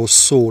reakcióról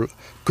szól,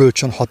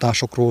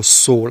 kölcsönhatásokról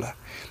szól.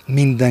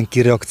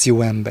 Mindenki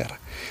reakció ember.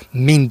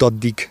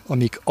 Mindaddig,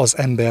 amíg az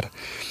ember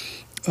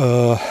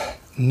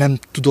nem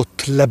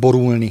tudott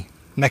leborulni,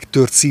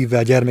 megtört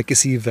szívvel, gyermeki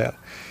szívvel,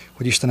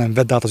 hogy Istenem,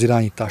 vedd át az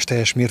irányítást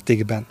teljes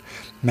mértékben,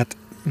 mert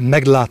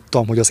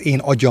megláttam, hogy az én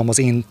agyam,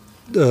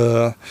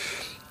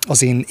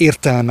 az én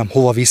értelmem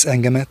hova visz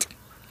engemet,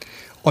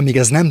 amíg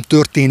ez nem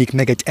történik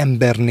meg egy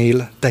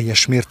embernél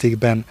teljes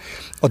mértékben,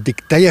 addig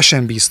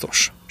teljesen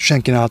biztos,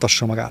 senki ne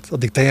áltassa magát,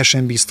 addig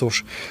teljesen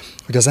biztos,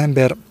 hogy az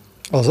ember,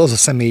 az a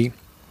személy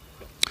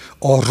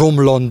a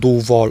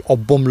romlandóval, a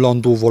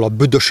bomlandóval, a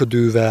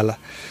büdösödővel,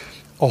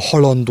 a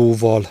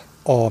halandóval,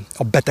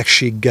 a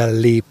betegséggel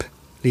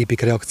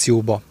lépik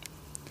reakcióba.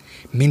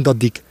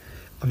 Mindaddig,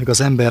 amíg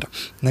az ember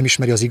nem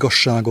ismeri az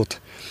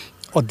igazságot,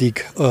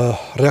 addig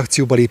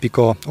reakcióba lépik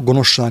a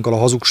gonoszsággal, a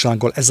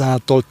hazugsággal,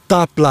 ezáltal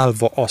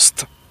táplálva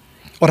azt.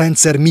 A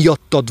rendszer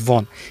miattad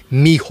van.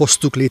 Mi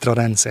hoztuk létre a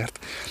rendszert.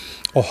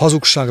 a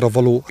hazugságra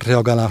való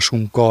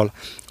reagálásunkkal,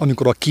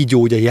 amikor a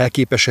kígyó ugye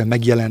jelképesen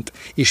megjelent,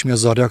 és mi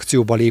azzal a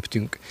reakcióba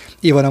léptünk.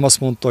 Éva nem azt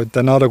mondta, hogy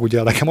te ne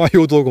haragudjál, nekem a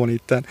jó dolgom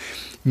itten,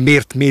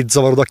 miért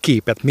zavarod a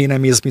képet, miért nem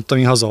mész, mit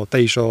tudom én, haza, te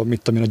is a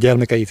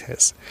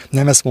gyermekeidhez.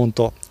 Nem ezt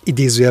mondta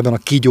idézőjelben a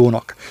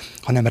kígyónak,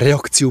 hanem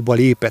reakcióba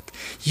lépett.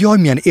 Jaj,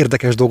 milyen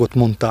érdekes dolgot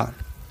mondtál.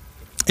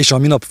 És a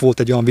minap volt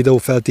egy olyan videó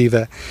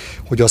feltéve,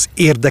 hogy az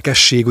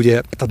érdekesség,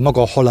 ugye, tehát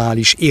maga a halál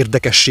is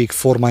érdekesség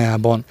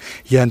formájában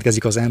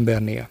jelentkezik az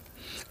embernél.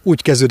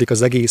 Úgy kezdődik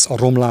az egész, a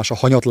romlás, a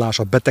hanyatlás,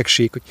 a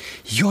betegség, hogy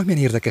jaj,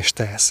 milyen érdekes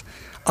te ez,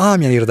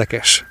 milyen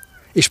érdekes.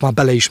 És már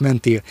bele is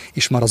mentél,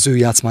 és már az ő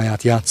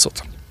játszmáját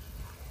játszott.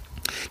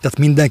 Tehát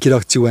mindenki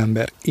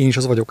reakcióember, én is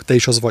az vagyok, te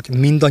is az vagy,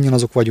 mindannyian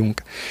azok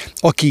vagyunk.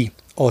 Aki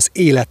az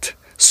élet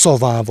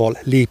szavával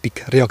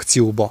lépik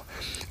reakcióba,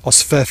 az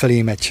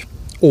felfelé megy,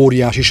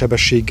 óriási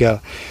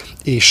sebességgel,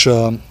 és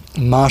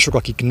mások,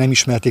 akik nem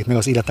ismerték meg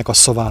az életnek a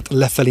szavát,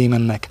 lefelé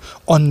mennek,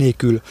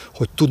 annélkül,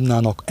 hogy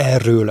tudnának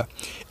erről.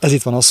 Ez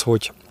itt van az,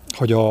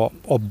 hogy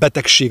a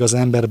betegség az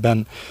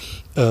emberben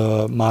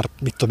már,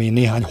 mit tudom én,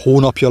 néhány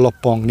hónapja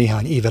lappang,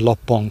 néhány éve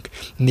lappang,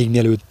 még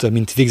mielőtt,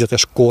 mint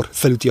végzetes kor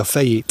felüti a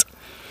fejét.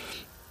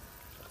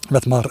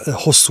 Mert már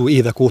hosszú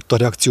évek óta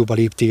reakcióba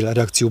léptél,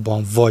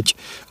 reakcióban vagy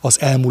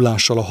az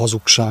elmúlással, a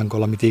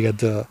hazugsággal, amit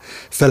téged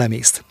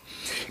felemészt.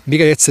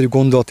 Még egy egyszerű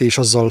gondolat, és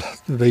azzal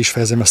be is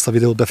fejezem ezt a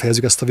videót,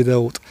 befejezzük ezt a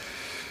videót,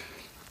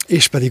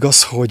 és pedig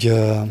az,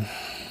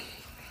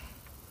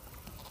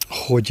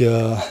 hogy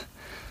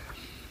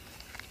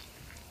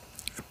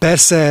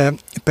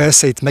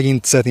persze itt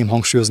megint szeretném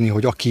hangsúlyozni,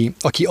 hogy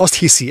aki azt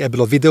hiszi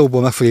ebből a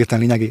videóból meg fog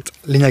érteni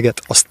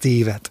lényeget, az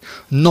téved.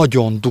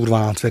 Nagyon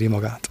durván átveri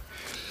magát.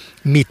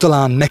 Mi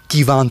talán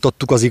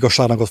megkívántattuk az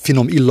igazságnak a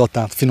finom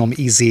illatát, finom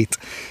ízét,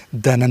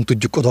 de nem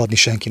tudjuk odaadni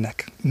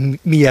senkinek.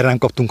 Mi erre nem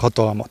kaptunk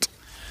hatalmat.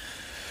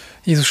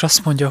 Jézus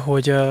azt mondja,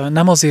 hogy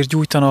nem azért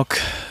gyújtanak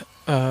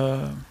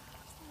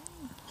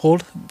hol?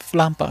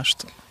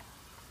 Lámpást?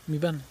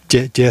 Miben?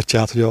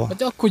 Gyertyát, hogy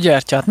akkor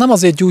gyertyát. Nem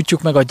azért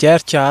gyújtjuk meg a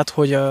gyertyát,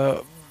 hogy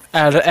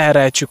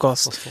elrejtsük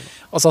azt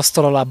az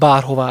asztal alá,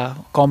 bárhová,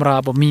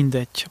 kamrába,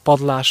 mindegy,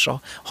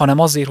 padlásra, hanem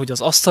azért, hogy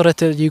az asztalra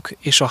tegyük,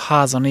 és a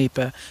háza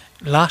népe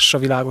lássa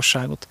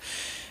világosságot.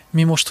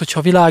 Mi most,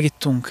 hogyha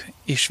világítunk,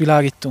 és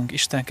világítunk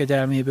Isten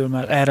kegyelméből,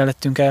 mert erre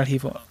lettünk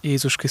elhívva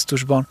Jézus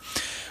Krisztusban,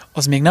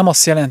 az még nem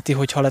azt jelenti,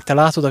 hogy ha te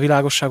látod a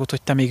világosságot,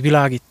 hogy te még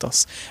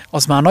világítasz.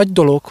 Az már nagy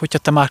dolog, hogyha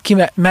te már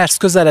mersz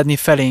közeledni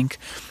felénk,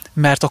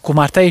 mert akkor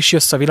már te is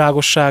jössz a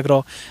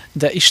világosságra,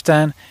 de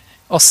Isten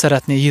azt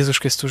szeretné Jézus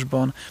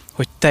Krisztusban,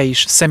 hogy te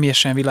is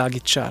személyesen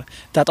világítsál.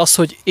 Tehát az,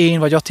 hogy én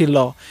vagy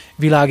Attila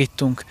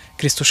világítunk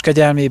Krisztus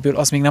kegyelméből,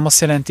 az még nem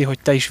azt jelenti, hogy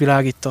te is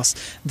világítasz.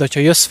 De hogyha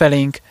jössz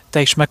felénk,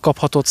 te is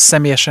megkaphatod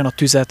személyesen a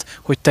tüzet,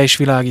 hogy te is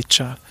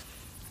világítsál.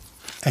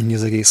 Ennyi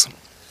az egész.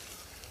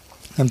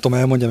 Nem tudom,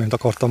 elmondjam, amit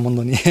akartam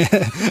mondani.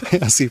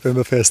 Ilyen szépen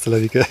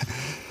befejeztelek.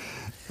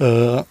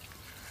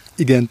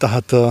 Igen,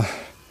 tehát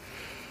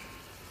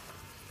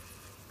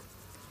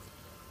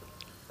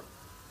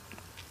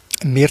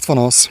miért van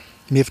az,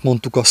 miért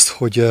mondtuk azt,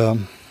 hogy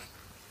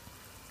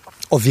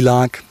a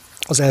világ,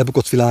 az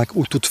elbukott világ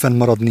úgy tud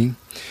fennmaradni,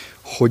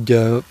 hogy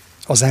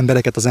az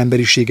embereket, az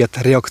emberiséget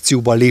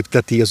reakcióba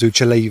lépteti az ő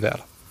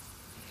cseleivel?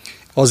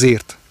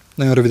 Azért,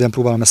 nagyon röviden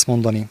próbálom ezt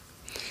mondani,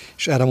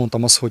 és erre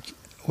mondtam azt, hogy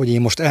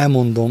én most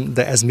elmondom,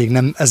 de ez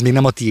még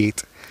nem a tiéd.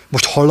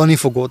 Most hallani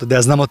fogod, de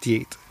ez nem a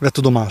tiéd. Vedd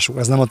tudomásul,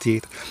 ez nem a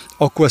tiéd.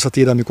 Akkor lesz a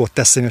tiéd, amikor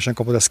te személyesen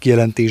kapod ezt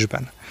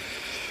kijelentésben.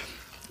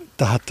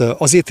 Tehát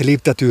azért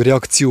léptető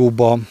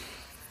reakcióba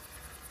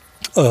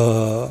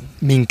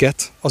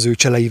minket, az ő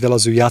cseleivel,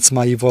 az ő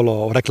játszmáival,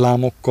 a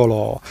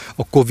reklámokkal,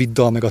 a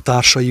Covid-dal, meg a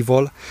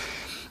társaival,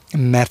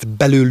 mert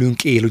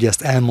belőlünk él, ugye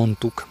ezt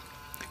elmondtuk.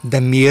 De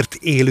miért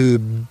élő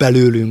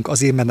belőlünk?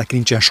 Azért, mert neki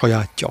nincsen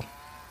sajátja.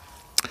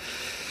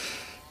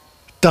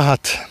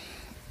 Tehát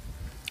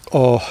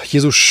a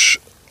Jézus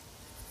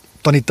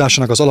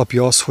tanításának az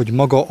alapja az, hogy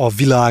maga a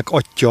világ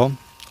atya,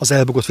 az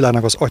elbukott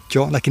világnak az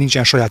atya, neki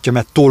nincsen sajátja,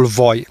 mert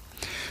tolvaj.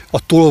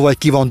 A tolvaj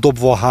ki van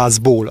dobva a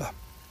házból.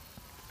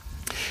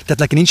 Tehát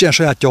neki nincsen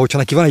sajátja, hogyha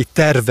neki van egy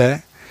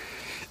terve,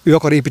 ő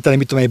akar építeni,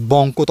 mit tudom, egy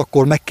bankot,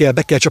 akkor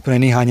be kell csapni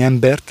néhány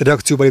embert,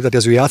 reakcióba lépteti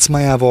az ő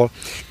játszmájával,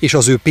 és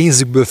az ő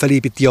pénzükből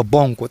felépíti a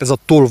bankot. Ez a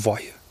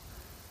tolvaj.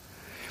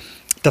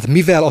 Tehát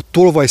mivel a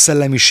tolvaj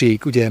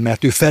szellemiség, ugye,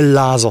 mert ő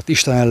fellázadt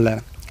Isten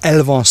ellen,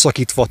 el van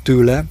szakítva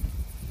tőle,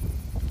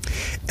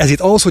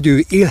 ezért ahhoz, hogy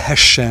ő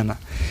élhessen,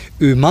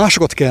 ő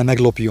másokat kell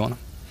meglopjon.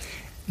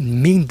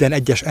 Minden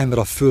egyes ember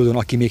a Földön,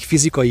 aki még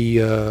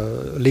fizikai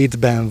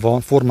létben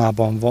van,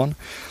 formában van,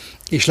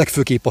 és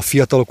legfőképp a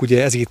fiatalok,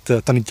 ugye ezért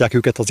tanítják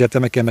őket az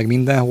értelmekkel, meg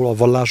mindenhol a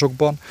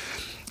vallásokban,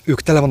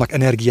 ők tele vannak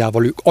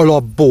energiával, ők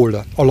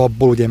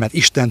alapból ugye, mert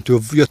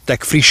Istentől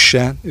jöttek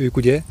frissen, ők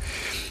ugye,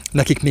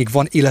 nekik még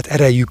van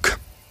életerejük.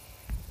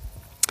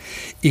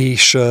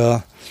 És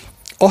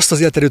azt az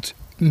életerőt,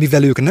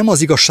 mivel ők nem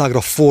az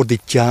igazságra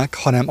fordítják,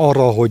 hanem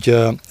arra, hogy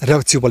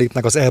reakcióba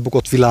lépnek az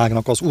elbukott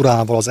világnak, az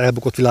urával, az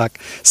elbukott világ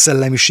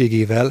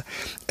szellemiségével,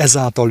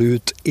 ezáltal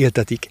őt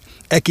éltetik.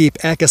 Ekképp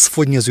elkezd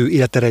fogyni az ő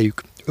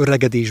életerejük,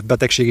 öregedés,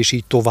 betegség és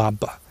így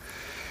tovább.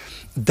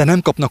 De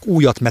nem kapnak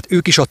újat, mert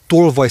ők is a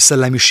tolvaj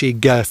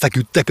szellemiséggel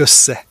feküdtek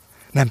össze,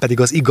 nem pedig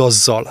az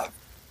igazzal.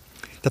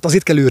 Tehát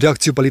azért kell ő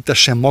reakcióba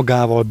léptessen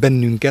magával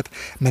bennünket,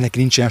 mert neki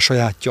nincsen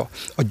sajátja.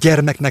 A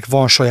gyermeknek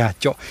van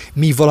sajátja.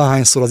 Mi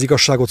valahányszor az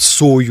igazságot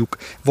szóljuk,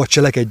 vagy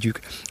cselekedjük,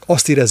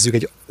 azt érezzük,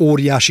 egy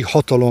óriási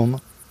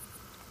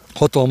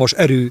hatalmas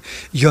erő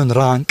jön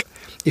ránk,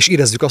 és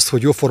érezzük azt,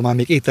 hogy jóformán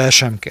még étel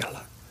sem kell.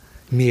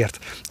 Miért?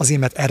 Azért,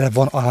 mert erre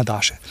van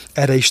áldás.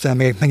 Erre Isten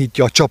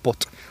megnyitja a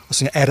csapot.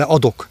 Azt mondja, erre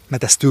adok,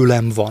 mert ez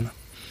tőlem van.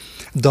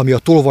 De ami a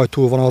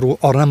tolvajtól van,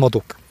 arra nem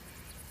adok.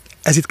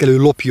 Ezért kell ő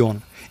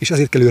lopjon, és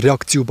ezért kell ő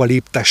reakcióba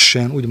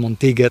léptessen, úgymond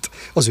téged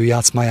az ő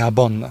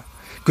játszmájában.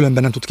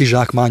 Különben nem tud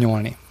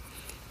kizsákmányolni.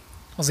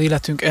 Az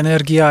életünk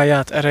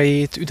energiáját,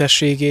 erejét,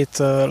 üdességét,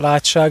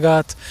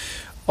 látságát,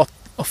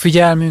 a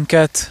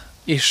figyelmünket,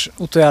 és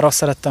utoljára azt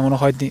szerettem volna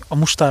hagyni, a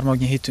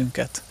mustármagnyi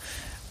hitünket.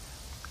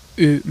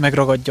 Ő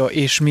megragadja,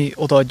 és mi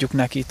odaadjuk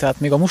neki. Tehát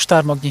még a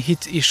mustármagnyi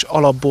hit is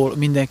alapból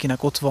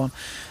mindenkinek ott van.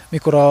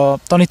 Mikor a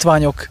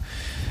tanítványok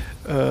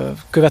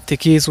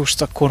követték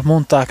Jézust, akkor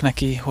mondták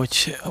neki,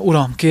 hogy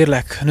Uram,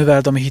 kérlek,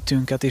 növeld a mi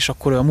hitünket, és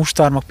akkor ő a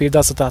mustármag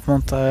példázatát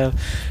mondta el,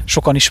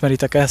 sokan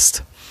ismeritek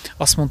ezt.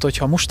 Azt mondta, hogy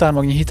ha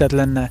mustármagnyi hited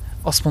lenne,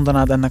 azt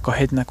mondanád ennek a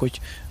hegynek, hogy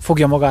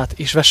fogja magát,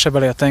 és vesse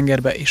bele a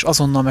tengerbe, és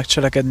azonnal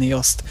megcselekedné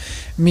azt.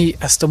 Mi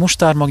ezt a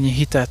mustármagnyi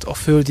hitet a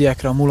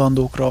földiekre, a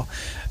mulandókra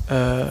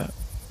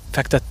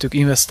fektettük,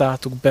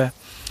 investáltuk be,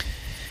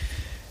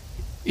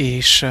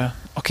 és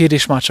a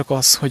kérdés már csak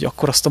az, hogy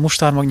akkor azt a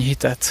mustármagnyi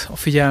hitet, a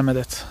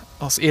figyelmedet,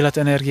 az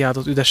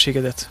életenergiádat,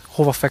 üdességedet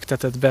hova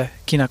fekteted be,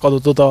 kinek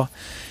adod oda,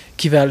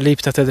 kivel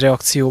lépteted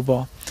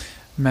reakcióba,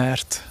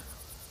 mert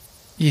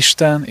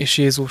Isten és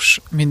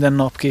Jézus minden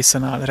nap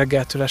készen áll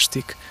reggeltől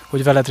estig,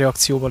 hogy veled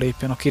reakcióba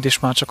lépjen. A kérdés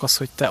már csak az,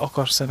 hogy te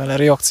akarsz-e vele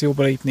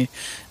reakcióba lépni,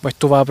 vagy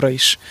továbbra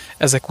is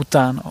ezek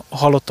után, a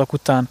halottak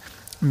után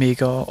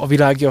még a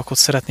világiakot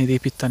szeretnéd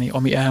építeni,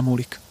 ami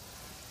elmúlik.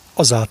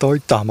 Azáltal,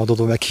 hogy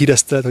támadod, meg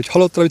hírezted, hogy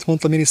hallottál, amit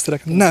mondta a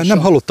miniszterek? Nem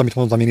hallottam, amit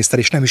mondta a miniszter,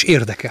 és nem is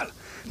érdekel.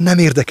 Nem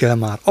érdekel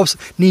már.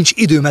 Nincs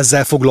időm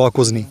ezzel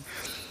foglalkozni.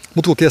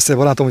 Múltkor kérdezte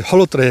barátom, hogy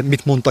hallottál,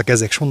 mit mondtak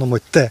ezek, és mondom,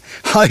 hogy te,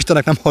 hál'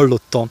 Istennek nem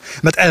hallottam,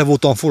 mert el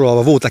voltam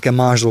foglalva, volt nekem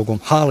más dolgom,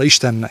 hála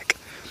Istennek.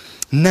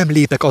 Nem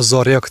lépek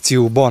azzal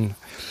reakcióban,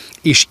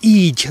 és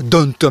így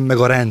döntöm meg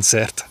a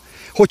rendszert.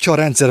 Hogyha a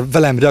rendszer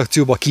velem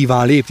reakcióba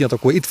kíván lépni,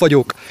 akkor itt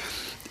vagyok,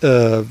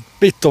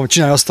 mit tudom,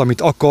 csinálj azt,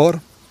 amit akar,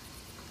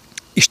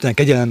 Isten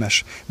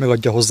kegyelmes,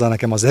 megadja hozzá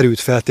nekem az erőt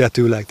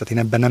feltehetőleg, tehát én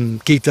ebben nem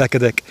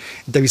kételkedek,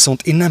 de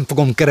viszont én nem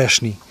fogom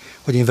keresni,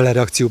 hogy én vele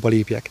reakcióba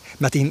lépjek.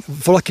 Mert én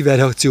valakivel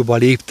reakcióba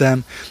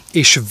léptem,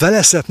 és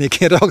vele szeretnék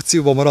én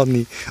reakcióba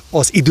maradni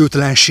az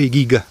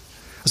időtelenségig,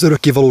 az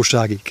örökké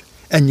valóságig.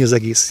 Ennyi az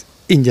egész.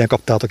 Ingyen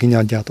kaptátok, ingyen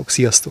adjátok.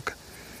 Sziasztok!